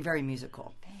was really very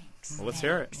musical. Thanks. Well, let's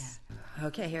hear it. Yeah.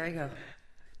 Okay, here I go.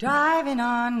 Driving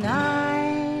on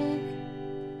 9,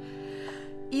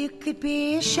 you could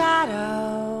be a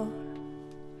shadow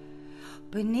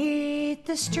beneath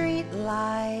the street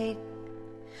light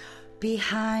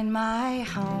behind my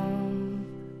home.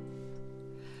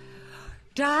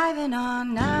 Driving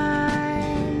on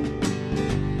 9,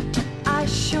 I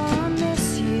sure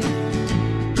miss you.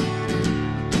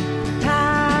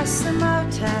 Past the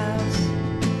motels,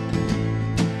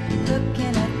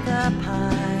 looking at the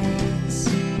pines.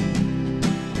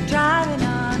 Driving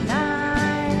on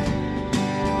 9,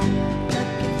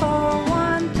 looking for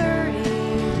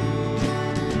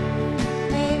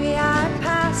 1:30. Maybe I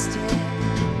passed it.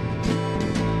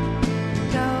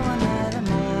 Go another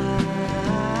mile.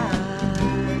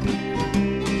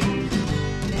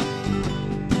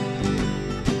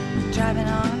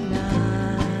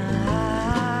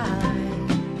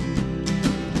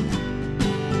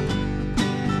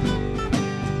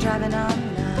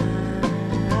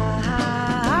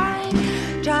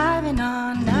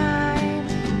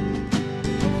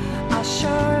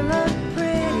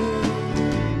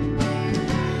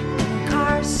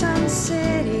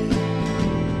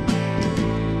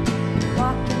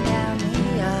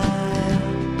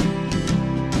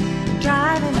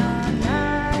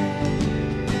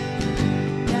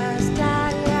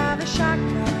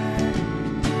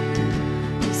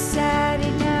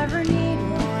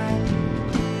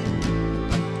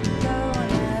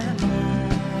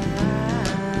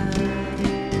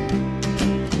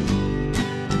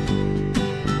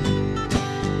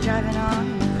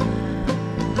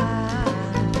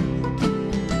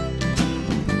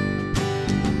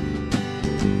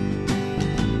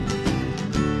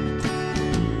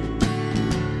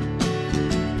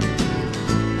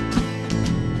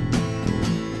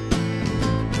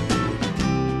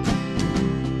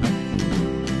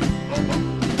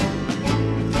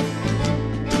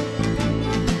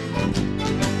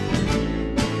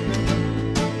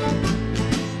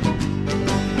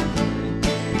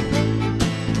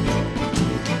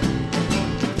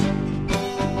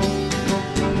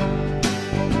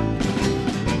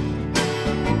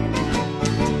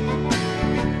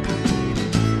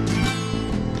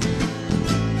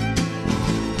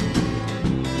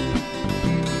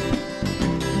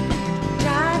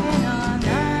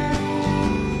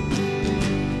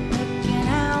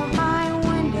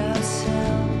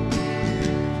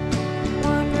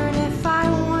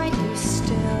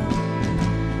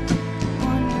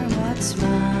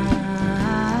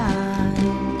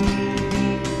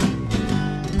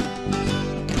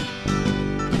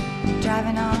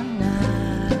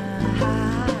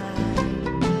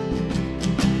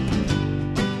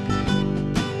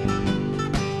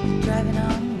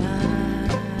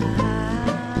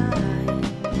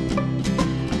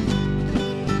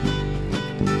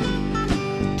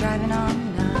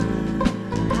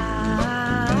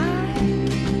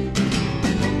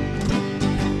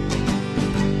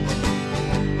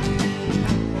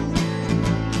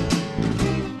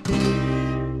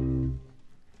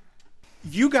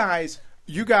 guys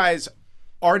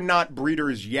are not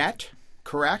breeders yet,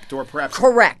 correct? Or perhaps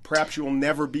Correct. Perhaps you will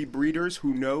never be breeders.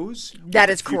 Who knows? That what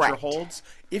is the future correct. holds.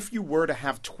 If you were to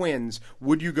have twins,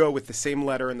 would you go with the same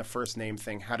letter in the first name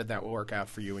thing? How did that work out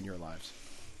for you in your lives?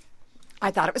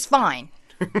 I thought it was fine.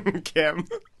 Kim?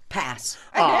 Pass.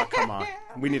 Oh, come on.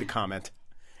 We need a comment.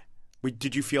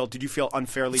 Did you feel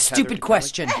unfairly tethered Stupid to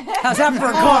question. Kelly? How's that for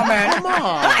a comment? Come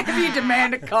on. If you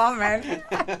demand a comment.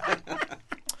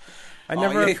 I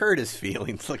never you hurt his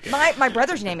feelings. Look at My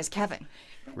brother's name is Kevin.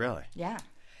 Really? Yeah.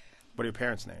 What are your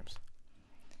parents' names?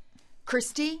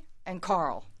 Christy and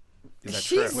Carl. Is that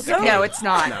She's true? so... No, it's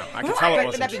not. No, I can tell it wasn't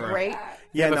Wouldn't that be true. great?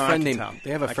 Yeah, They have a no, friend I can named- tell.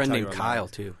 they have a I can friend tell named you a Kyle,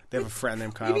 lot. too. They have a friend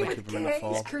named You Kyle. mean They with keep him in the K?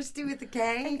 fold. It's Christy with the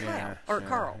K and Kyle. Yeah, Or yeah,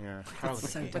 Carl. Yeah.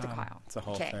 With a Kyle. It's a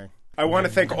whole K. thing. I want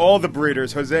to thank all the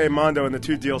breeders, Jose, Mondo, and the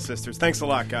two Deal sisters. Thanks a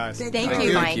lot, guys. Thank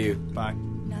you, Mike. Bye.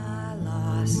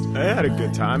 I had a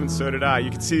good time, and so did I.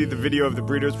 You can see the video of the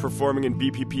breeders performing in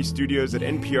BPP studios at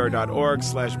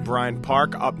npr.org/Bryant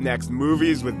Park. Up next,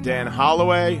 movies with Dan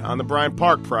Holloway on the Bryant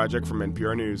Park Project from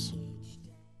NPR News.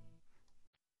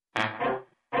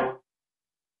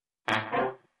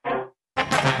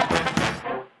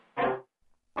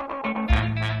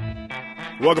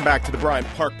 Welcome back to the Bryant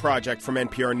Park Project from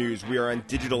NPR News. We are on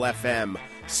digital FM,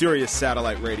 Sirius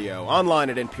Satellite Radio, online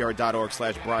at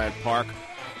npr.org/Bryant Park.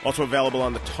 Also available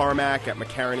on the tarmac at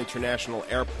McCarran International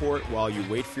Airport while you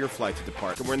wait for your flight to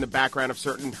depart. And we're in the background of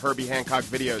certain Herbie Hancock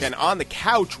videos. And on the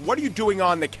couch, what are you doing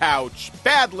on the couch?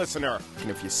 Bad listener.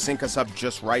 And if you sync us up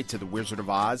just right to the Wizard of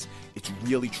Oz, it's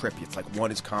really trippy. It's like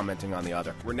one is commenting on the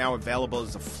other. We're now available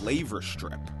as a flavor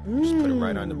strip. Just put it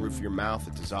right on the roof of your mouth.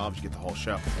 It dissolves. You get the whole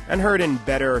show. And heard in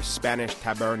better Spanish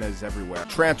tabernas everywhere.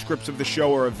 Transcripts of the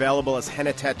show are available as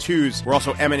henna tattoos. We're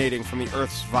also emanating from the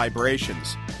Earth's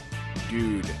vibrations.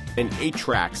 Dude. And 8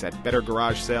 tracks at better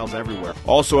garage sales everywhere.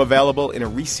 Also available in a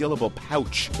resealable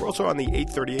pouch. We're also on the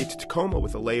 838 to Tacoma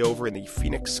with a layover in the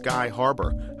Phoenix Sky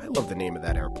Harbor. I love the name of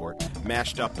that airport.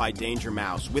 Mashed up by Danger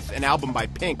Mouse with an album by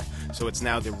Pink, so it's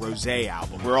now the Rosé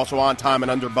album. We're also on time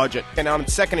and under budget. And on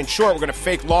second and short, we're going to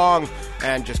fake long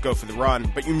and just go for the run.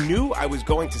 But you knew I was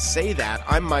going to say that.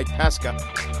 I'm Mike Pesca.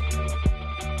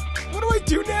 What do I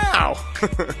do now?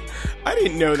 I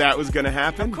didn't know that was going to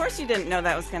happen. Of course you didn't know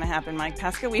that was going to happen, Mike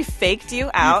Pesca. We faked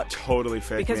you out. You totally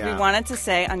faked because me we out. wanted to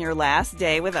say on your last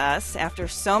day with us, after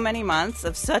so many months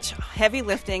of such heavy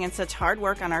lifting and such hard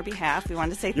work on our behalf, we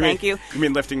wanted to say thank you. You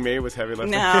mean lifting me was heavy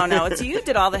lifting? No, it's you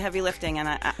did all the heavy lifting.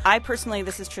 And I personally,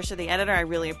 this is Trisha, the editor, I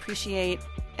really appreciate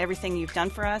everything you've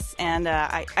done for us. And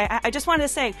I just wanted to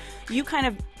say, you kind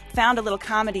of found a little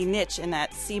comedy niche in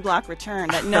that C Block return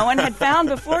that no one had found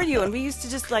before you. And we used to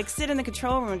just like sit in the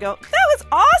control room and go, that was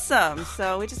awesome.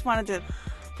 So we just wanted to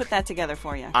put that together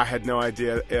for you. I had no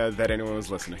idea that anyone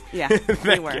was listening. Yeah,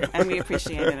 we were, and we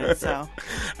appreciated it. So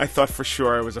I thought for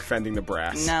sure I was offending the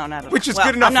brass. No, not at all. Which is Well,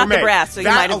 good enough I'm not for me. the brass, so you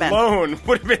that might have been. alone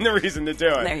would have been the reason to do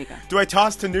it. There you go. Do I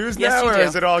toss to news Yes, now, you or do.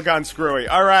 has it all gone screwy?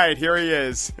 All right, here he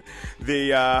is.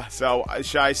 So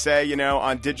shall I say,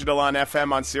 on digital, on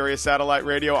FM, on Sirius Satellite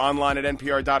Radio, online at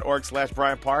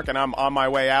npr.org/Bryant Park, and I'm on my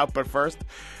way out. But first,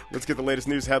 let's get the latest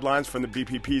news headlines from the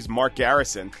BPP's Mark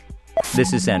Garrison.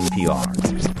 This is NPR.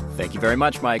 Thank you very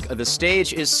much, Mike. The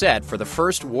stage is set for the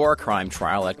first war crime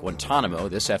trial at Guantanamo,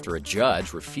 this after a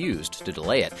judge refused to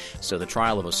delay it. So the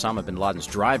trial of Osama bin Laden's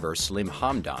driver, Salim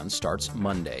Hamdan, starts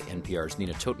Monday. NPR's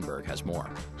Nina Totenberg has more.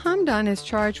 Hamdan is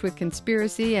charged with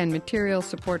conspiracy and material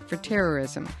support for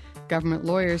terrorism. Government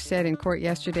lawyers said in court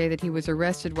yesterday that he was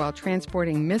arrested while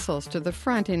transporting missiles to the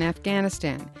front in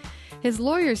Afghanistan. His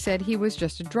lawyers said he was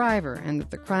just a driver and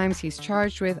that the crimes he's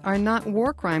charged with are not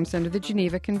war crimes under the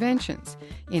Geneva Conventions.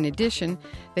 In addition,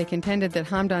 they contended that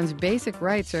Hamdan's basic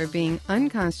rights are being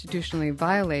unconstitutionally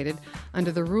violated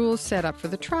under the rules set up for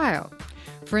the trial.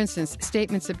 For instance,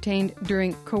 statements obtained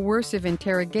during coercive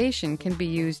interrogation can be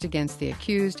used against the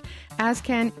accused, as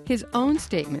can his own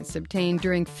statements obtained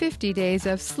during 50 days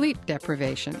of sleep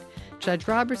deprivation. Judge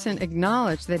Robertson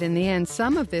acknowledged that in the end,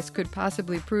 some of this could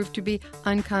possibly prove to be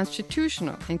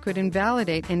unconstitutional and could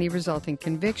invalidate any resulting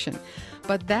conviction.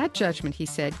 But that judgment, he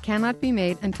said, cannot be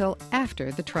made until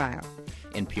after the trial.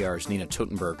 NPR's Nina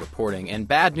Totenberg reporting. And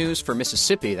bad news for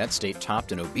Mississippi. That state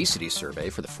topped an obesity survey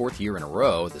for the 4th year in a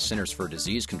row. The Centers for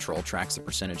Disease Control tracks the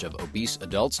percentage of obese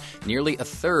adults. Nearly a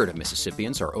third of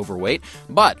Mississippians are overweight.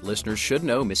 But listeners should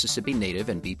know Mississippi native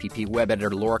and BPP web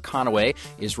editor Laura Conaway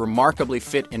is remarkably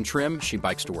fit and trim. She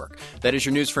bikes to work. That is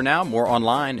your news for now. More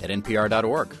online at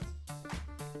npr.org.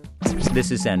 This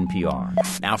is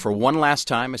NPR. Now, for one last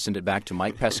time, I send it back to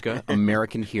Mike Pesca,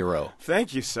 American hero.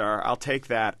 Thank you, sir. I'll take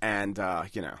that and,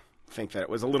 think that it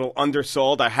was a little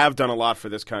undersold. I have done a lot for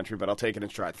this country, but I'll take it in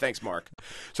stride. Thanks, Mark.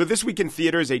 So this week in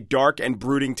theaters, a dark and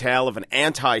brooding tale of an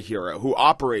anti-hero who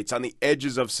operates on the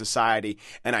edges of society,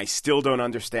 and I still don't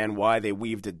understand why they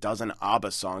weaved a dozen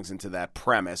ABBA songs into that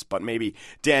premise, but maybe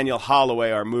Daniel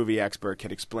Holloway, our movie expert,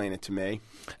 can explain it to me.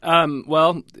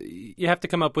 Well, you have to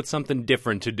come up with something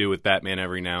different to do with Batman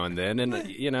every now and then,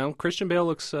 and, Christian Bale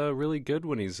looks really good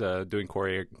when he's doing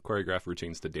choreographed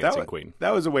routines to Dancing Queen.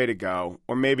 That was a way to go.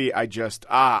 Or maybe I just,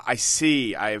 I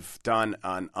see I've done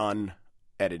an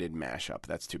unedited mashup.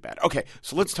 That's too bad. Okay,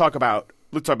 so let's talk about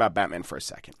Batman for a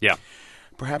second. Yeah.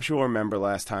 Perhaps you'll remember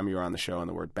last time you were on the show and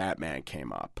the word Batman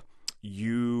came up.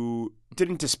 You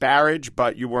didn't disparage,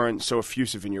 but you weren't so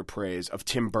effusive in your praise of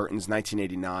Tim Burton's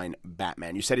 1989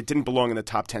 Batman. You said it didn't belong in the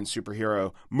top 10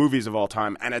 superhero movies of all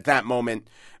time, and at that moment,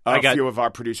 a few of our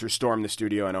producers stormed the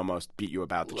studio and almost beat you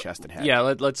about the chest and head. Yeah,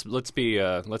 let's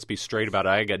be straight about it.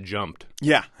 I got jumped.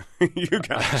 Yeah, you got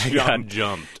jumped. I got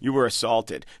jumped. You were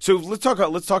assaulted. So let's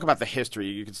talk about the history.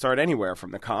 You can start anywhere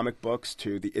from the comic books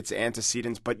to its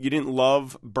antecedents, but you didn't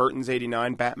love Burton's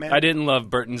 89 Batman? I didn't love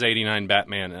Burton's 89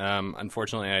 Batman.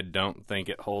 Unfortunately, I don't think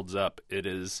it holds up. It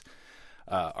is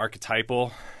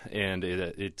archetypal, and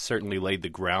it certainly laid the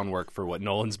groundwork for what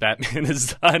Nolan's Batman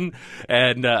has done.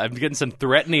 And I'm getting some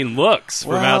threatening looks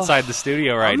from outside the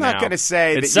studio right now. I'm not going to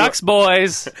say it sucks,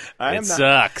 boys.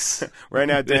 Sucks. Right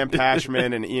now, Dan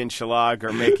Pashman and Ian Shalag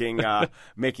are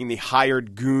making the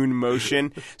hired goon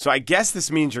motion. So I guess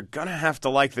this means you're going to have to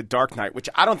like The Dark Knight, which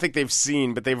I don't think they've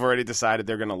seen, but they've already decided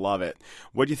they're going to love it.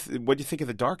 What do you think of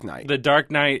The Dark Knight? The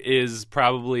Dark Knight is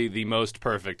probably the most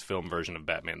perfect film version of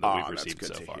Batman that we've received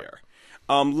so far. Hear.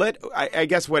 I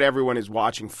guess what everyone is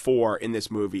watching for in this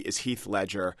movie is Heath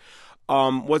Ledger.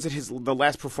 Was it the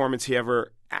last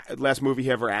movie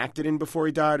he ever acted in before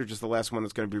he died, or just the last one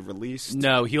that's going to be released?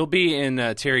 No, he'll be in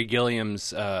Terry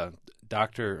Gilliam's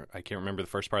Doctor. I can't remember the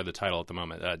first part of the title at the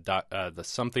moment. The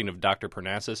something of Dr.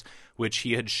 Parnassus, which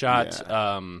he had shot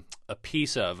a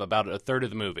piece of about a third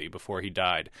of the movie before he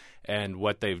died, and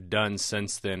what they've done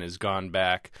since then is gone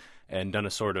back and done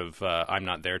a sort of I'm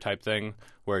Not There type thing,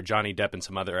 where Johnny Depp and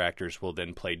some other actors will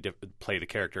then play the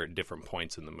character at different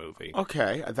points in the movie.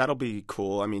 Okay, that'll be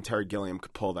cool. I mean, Terry Gilliam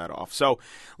could pull that off. So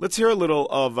let's hear a little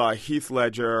of Heath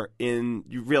Ledger in,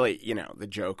 the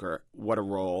Joker. What a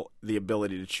role. The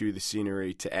ability to chew the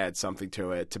scenery, to add something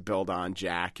to it, to build on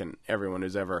Jack and everyone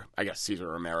who's ever, I guess, Cesar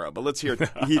Romero. But let's hear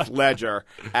Heath Ledger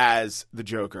as the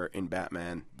Joker in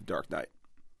Batman: The Dark Knight.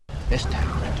 This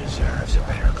town deserves a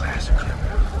better class of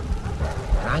criminal.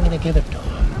 And I'm going to give it to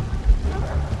them.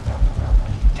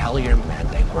 Tell your men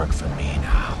they work for me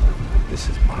now. This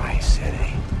is my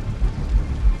city.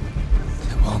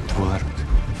 They won't work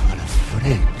for a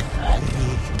freak.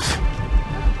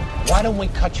 Why don't we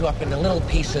cut you up into little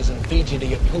pieces and feed you to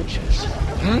your pooches?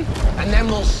 And then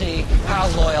we'll see how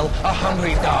loyal a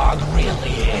hungry dog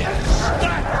really is.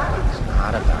 It's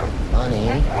not about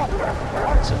money.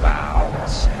 It's about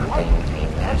sending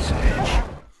a message.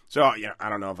 So, I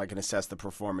don't know if I can assess the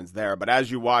performance there, but as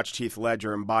you watched Heath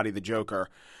Ledger embody the Joker,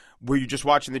 were you just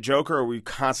watching the Joker, or were you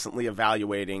constantly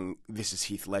evaluating, this is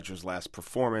Heath Ledger's last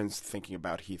performance, thinking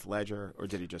about Heath Ledger, or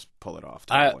did he just pull it off?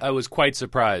 I was quite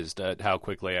surprised at how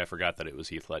quickly I forgot that it was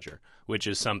Heath Ledger, which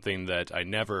is something that I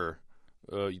never...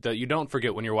 that you don't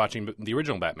forget when you're watching the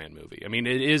original Batman movie. I mean,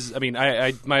 it is. I mean,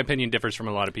 my opinion differs from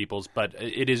a lot of people's, but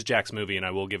it is Jack's movie, and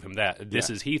I will give him that. This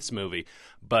is Heath's movie,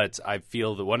 but I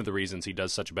feel that one of the reasons he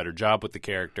does such a better job with the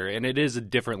character, and it is a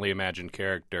differently imagined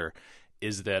character,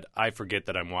 is that I forget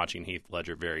that I'm watching Heath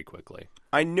Ledger very quickly.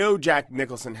 I know Jack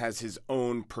Nicholson has his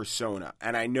own persona,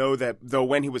 and I know that though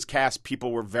when he was cast,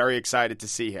 people were very excited to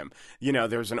see him.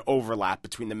 There's an overlap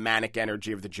between the manic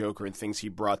energy of the Joker and things he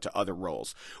brought to other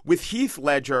roles. With Heath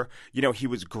Ledger, he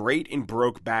was great in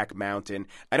Brokeback Mountain.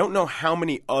 I don't know how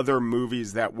many other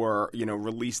movies that were,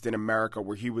 released in America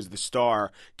where he was the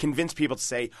star convinced people to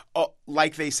say, oh,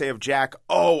 like they say of Jack,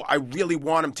 oh, I really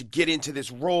want him to get into this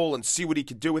role and see what he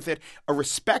could do with it. A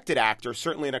respected actor,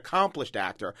 certainly an accomplished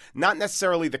actor, not necessarily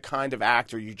the kind of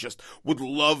actor you just would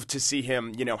love to see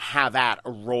him, have at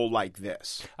a role like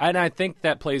this. And I think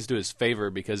that plays to his favor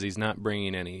because he's not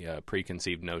bringing any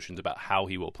preconceived notions about how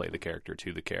he will play the character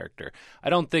to the character. I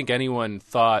don't think anyone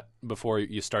thought before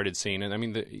you started seeing it. I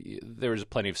mean, there was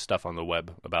plenty of stuff on the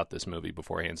web about this movie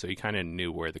beforehand, so he kind of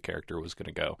knew where the character was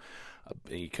going to go.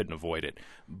 He couldn't avoid it.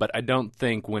 But I don't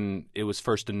think when it was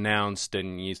first announced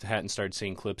and you hadn't started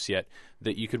seeing clips yet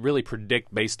that you could really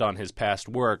predict based on his past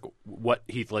work what what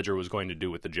Heath Ledger was going to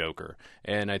do with the Joker.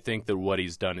 And I think that what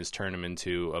he's done is turn him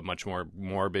into a much more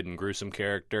morbid and gruesome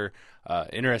character.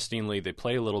 Interestingly, they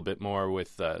play a little bit more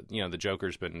with, the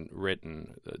Joker's been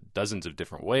written dozens of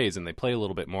different ways, and they play a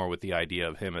little bit more with the idea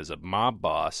of him as a mob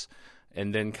boss,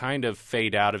 and then kind of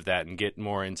fade out of that and get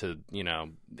more into,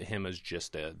 him as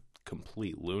just a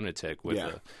complete lunatic with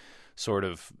a sort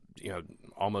of,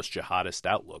 almost jihadist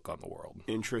outlook on the world.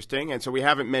 Interesting. And so we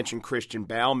haven't mentioned Christian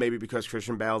Bale, maybe because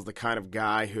Christian Bale's the kind of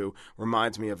guy who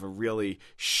reminds me of a really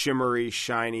shimmery,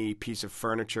 shiny piece of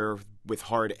furniture with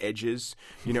hard edges,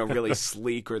 really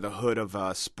sleek, or the hood of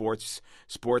a sports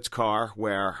car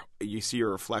where you see your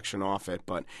reflection off it,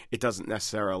 but it doesn't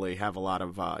necessarily have a lot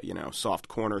of, soft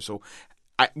corners. So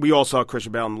we all saw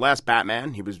Christian Bale in the last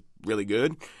Batman. He was really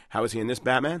good. How is he in this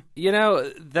Batman?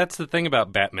 That's the thing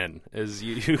about Batman is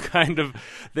you kind of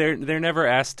they're never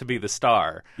asked to be the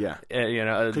star. Yeah,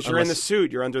 because you're in the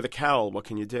suit, you're under the cowl. What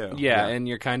can you do? Yeah, and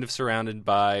you're kind of surrounded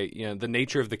by the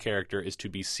nature of the character is to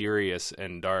be serious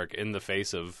and dark in the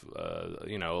face of a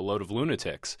load of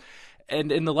lunatics.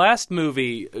 And in the last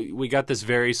movie, we got this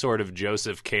very sort of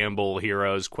Joseph Campbell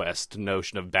hero's quest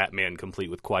notion of Batman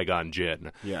complete with Qui-Gon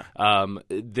Jinn. Yeah.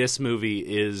 This movie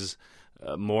is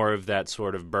more of that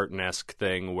sort of Burton-esque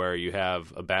thing where you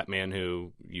have a Batman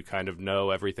who you kind of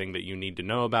know everything that you need to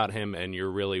know about him, and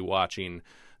you're really watching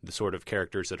the sort of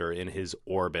characters that are in his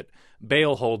orbit.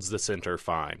 Bale holds the center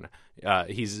fine. I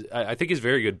think he's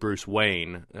very good Bruce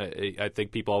Wayne. I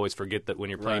think people always forget that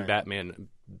when you're playing Batman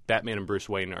and Bruce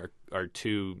Wayne are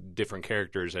two different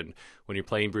characters, and when you're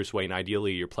playing Bruce Wayne,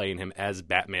 ideally you're playing him as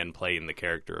Batman playing the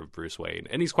character of Bruce Wayne,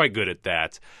 and he's quite good at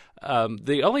that.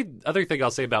 The only other thing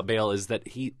I'll say about Bale is that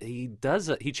he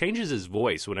changes his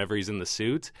voice whenever he's in the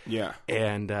suit. Yeah.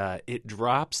 And it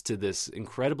drops to this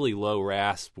incredibly low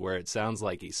rasp where it sounds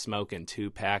like he's smoking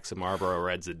 2 packs of Marlboro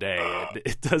Reds a day.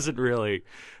 It doesn't really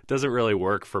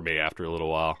work for me after a little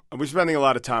while. We're spending a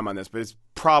lot of time on this, but it's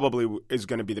probably is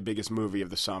going to be the biggest movie of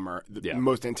the summer, the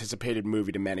most anticipated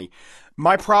movie to many.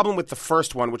 My problem with the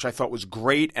first one, which I thought was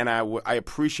great, and I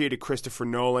appreciated Christopher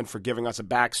Nolan for giving us a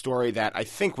backstory that I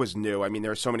think was new. I mean,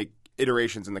 there are so many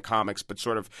iterations in the comics, but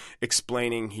sort of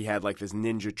explaining he had like this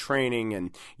ninja training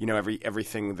and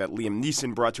everything that Liam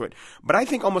Neeson brought to it. But I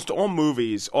think almost all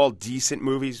movies, all decent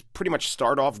movies, pretty much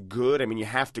start off good. I mean, you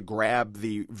have to grab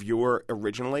the viewer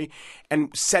originally,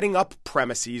 and setting up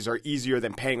premises are easier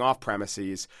than paying off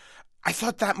premises. I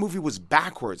thought that movie was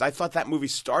backwards. I thought that movie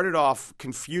started off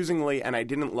confusingly and I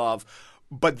didn't love.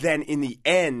 But then in the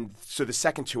end, so the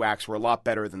second 2 acts were a lot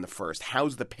better than the first.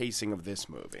 How's the pacing of this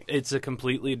movie? It's a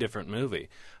completely different movie.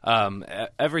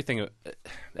 Everything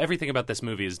about this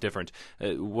movie is different.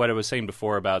 What I was saying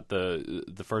before about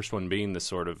the first one being this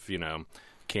sort of,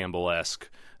 Campbell-esque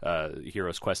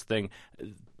hero's quest thing,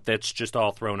 that's just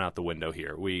all thrown out the window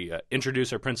here. We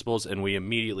introduce our principles and we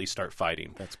immediately start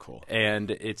fighting. That's cool. And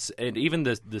even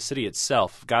the city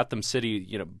itself, Gotham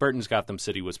City. Burton's Gotham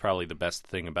City was probably the best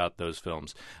thing about those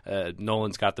films.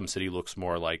 Nolan's Gotham City looks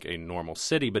more like a normal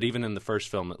city, but even in the first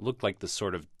film, it looked like this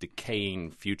sort of decaying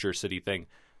future city thing.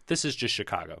 This is just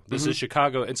Chicago. This is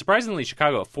Chicago, and surprisingly,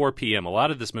 Chicago at 4 p.m. A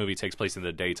lot of this movie takes place in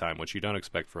the daytime, which you don't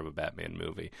expect from a Batman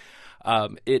movie.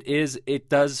 It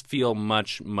does feel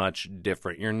much, much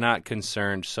different. You're not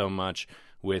concerned so much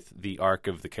with the arc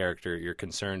of the character. You're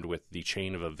concerned with the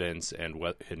chain of events and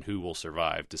who will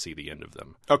survive to see the end of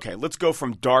them. Okay, let's go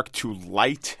from dark to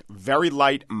light. Very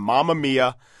light. Mamma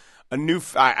Mia.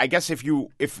 I guess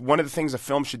if one of the things a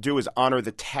film should do is honor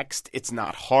the text, it's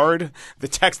not hard. The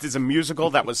text is a musical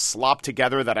that was slopped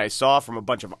together that I saw from a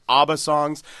bunch of ABBA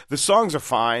songs. The songs are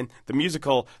fine. The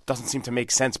musical doesn't seem to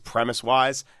make sense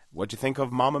premise-wise. What'd you think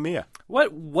of Mamma Mia?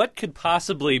 What could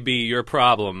possibly be your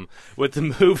problem with the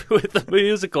movie, with the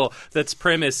musical that's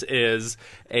premise is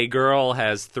a girl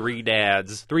has 3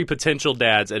 potential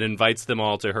dads, and invites them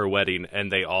all to her wedding, and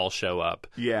they all show up.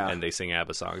 Yeah. And they sing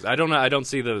ABBA songs. I don't know. I don't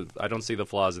see the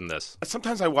flaws in this.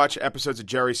 Sometimes I watch episodes of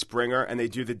Jerry Springer and they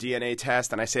do the DNA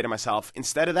test, and I say to myself,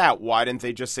 instead of that, why didn't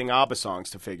they just sing ABBA songs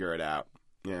to figure it out?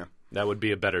 Yeah. That would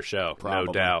be a better show, Probably.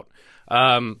 No doubt.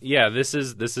 This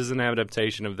is an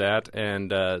adaptation of that,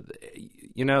 and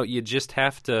you just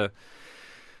have to.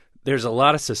 There's a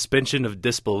lot of suspension of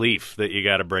disbelief that you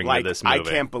got to bring to this movie. I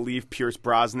can't believe Pierce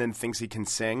Brosnan thinks he can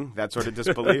sing. That sort of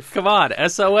disbelief. Come on,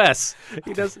 SOS.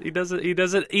 He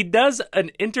does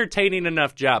an entertaining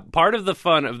enough job. Part of the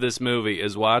fun of this movie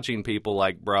is watching people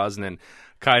like Brosnan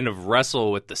kind of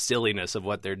wrestle with the silliness of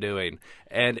what they're doing,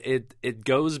 and it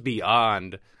goes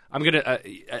beyond.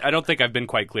 I don't think I've been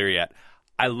quite clear yet.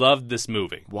 I loved this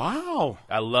movie. Wow.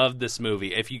 I loved this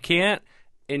movie. If you can't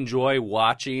enjoy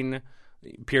watching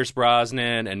Pierce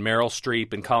Brosnan and Meryl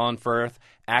Streep and Colin Firth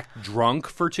act drunk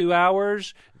for 2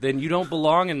 hours, then you don't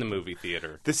belong in the movie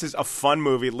theater. This is a fun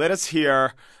movie. Let us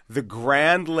hear the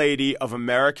grand lady of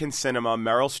American cinema,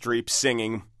 Meryl Streep,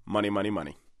 singing Money, Money,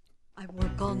 Money. I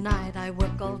work all night, I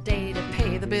work all day to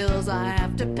pay the bills I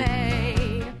have to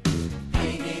pay.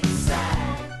 Ain't it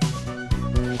sad?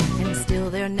 And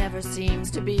still there never seems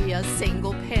to be a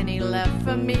single penny left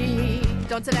for me.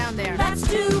 Don't sit down there. That's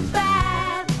too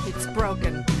bad. It's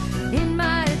broken. In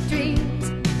my dreams,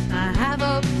 I have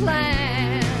a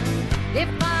plan. If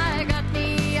I got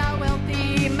me a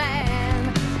wealthy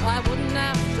man, I wouldn't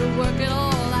have to work at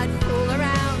all. I'd fool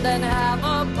around and have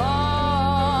a ball.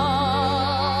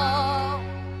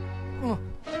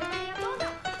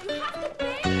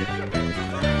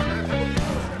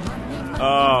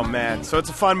 Oh, man. So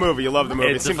it's a fun movie. You love the movie.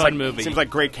 It's it seems a fun like, movie. Seems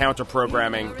like great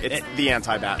counter-programming. It's the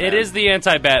anti-Batman. It is the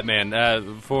anti-Batman.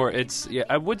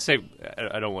 I would say,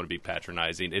 I don't want to be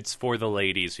patronizing. It's for the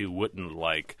ladies who wouldn't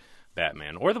like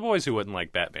Batman, or the boys who wouldn't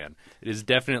like Batman. It is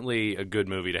definitely a good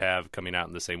movie to have coming out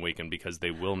in the same weekend because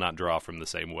they will not draw from the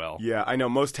same well. Yeah, I know.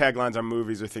 Most taglines on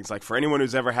movies are things like, for anyone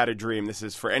who's ever had a dream. This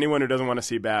is for anyone who doesn't want to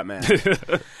see Batman.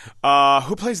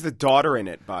 Who plays the daughter in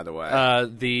it, by the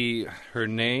way? Her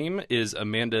name is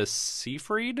Amanda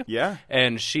Seyfried. Yeah.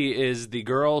 And she is the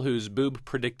girl whose boob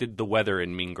predicted the weather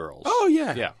in Mean Girls. Oh,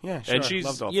 yeah. Yeah. Sure. And she's,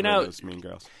 loved all three of those Mean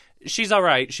Girls. She's all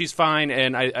right. She's fine,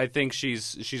 and I think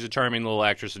she's a charming little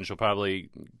actress, and she'll probably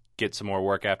get some more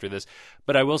work after this.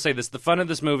 But I will say this: the fun of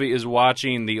this movie is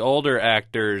watching the older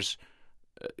actors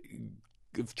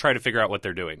try to figure out what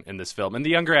they're doing in this film, and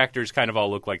the younger actors kind of all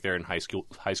look like they're in High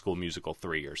School Musical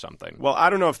 3 or something. Well,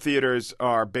 I don't know if theaters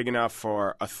are big enough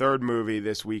for a third movie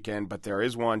this weekend, but there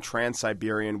is one: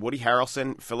 Trans-Siberian. Woody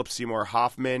Harrelson, Philip Seymour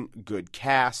Hoffman, good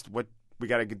cast. What? We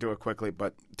got to do it quickly,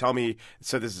 but tell me,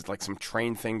 so this is like some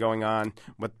train thing going on.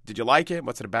 What did you like it?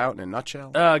 What's it about in a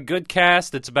nutshell? Good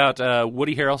cast. It's about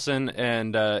Woody Harrelson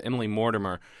and Emily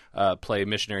Mortimer play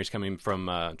missionaries coming from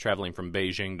traveling from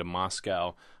Beijing to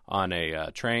Moscow on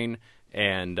a train,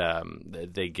 and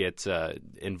they get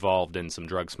involved in some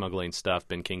drug smuggling stuff.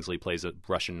 Ben Kingsley plays a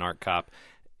Russian narc cop.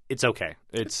 It's okay.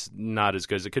 It's not as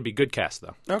good as it could be. Good cast,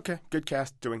 though. Okay, good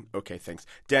cast, doing okay things.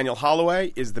 Daniel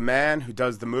Holloway is the man who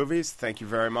does the movies. Thank you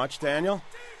very much, Daniel.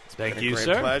 Thank you, great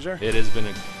sir. Pleasure. It has been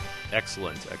an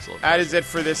excellent That is it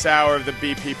for this hour of the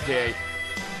BPP.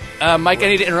 Mike, I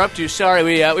need to interrupt you. Sorry,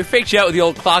 we faked you out with the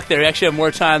old clock there. You actually have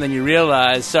more time than you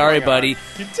realize. Sorry, buddy.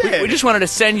 You did. We just wanted to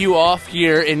send you off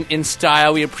here in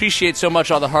style. We appreciate so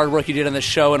much all the hard work you did on the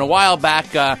show. And a while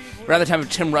back, around the time of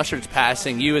Tim Russard's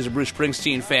passing, you, as a Bruce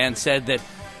Springsteen fan, said that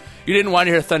you didn't want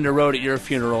to hear Thunder Road at your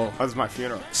funeral. That was my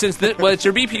funeral. It's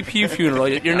your BPP funeral.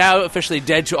 You're now officially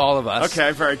dead to all of us.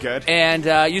 Okay, very good.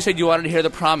 And you said you wanted to hear The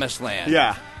Promised Land.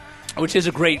 Yeah. Which is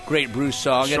a great Bruce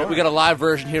song. Sure. And we got a live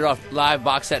version here off live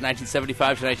box set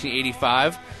 1975 to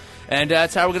 1985. And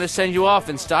that's how we're going to send you off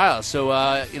in style. So,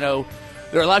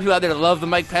 there are a lot of people out there that love the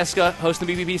Mike Pesca hosting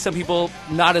the BBB. Some people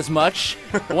not as much.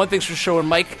 But one thing's for sure, when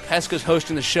Mike Pesca's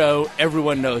hosting the show,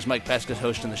 everyone knows Mike Pesca's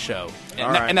hosting the show.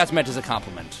 And, and that's meant as a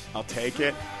compliment. I'll take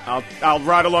it. I'll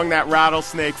ride along that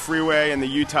rattlesnake freeway in the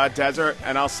Utah desert,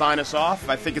 and I'll sign us off.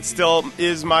 I think it still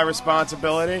is my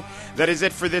responsibility. That is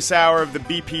it for this hour of the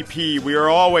BPP. We are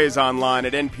always online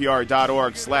at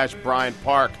npr.org/Bryant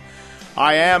Park.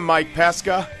 I am Mike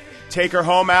Pesca. Take her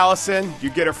home, Allison. You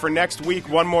get her for next week.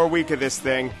 One more week of this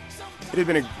thing. It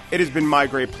has been my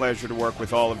great pleasure to work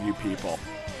with all of you people.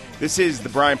 This is the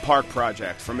Bryant Park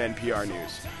Project from NPR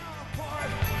News.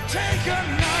 Take a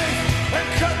knife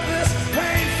and cut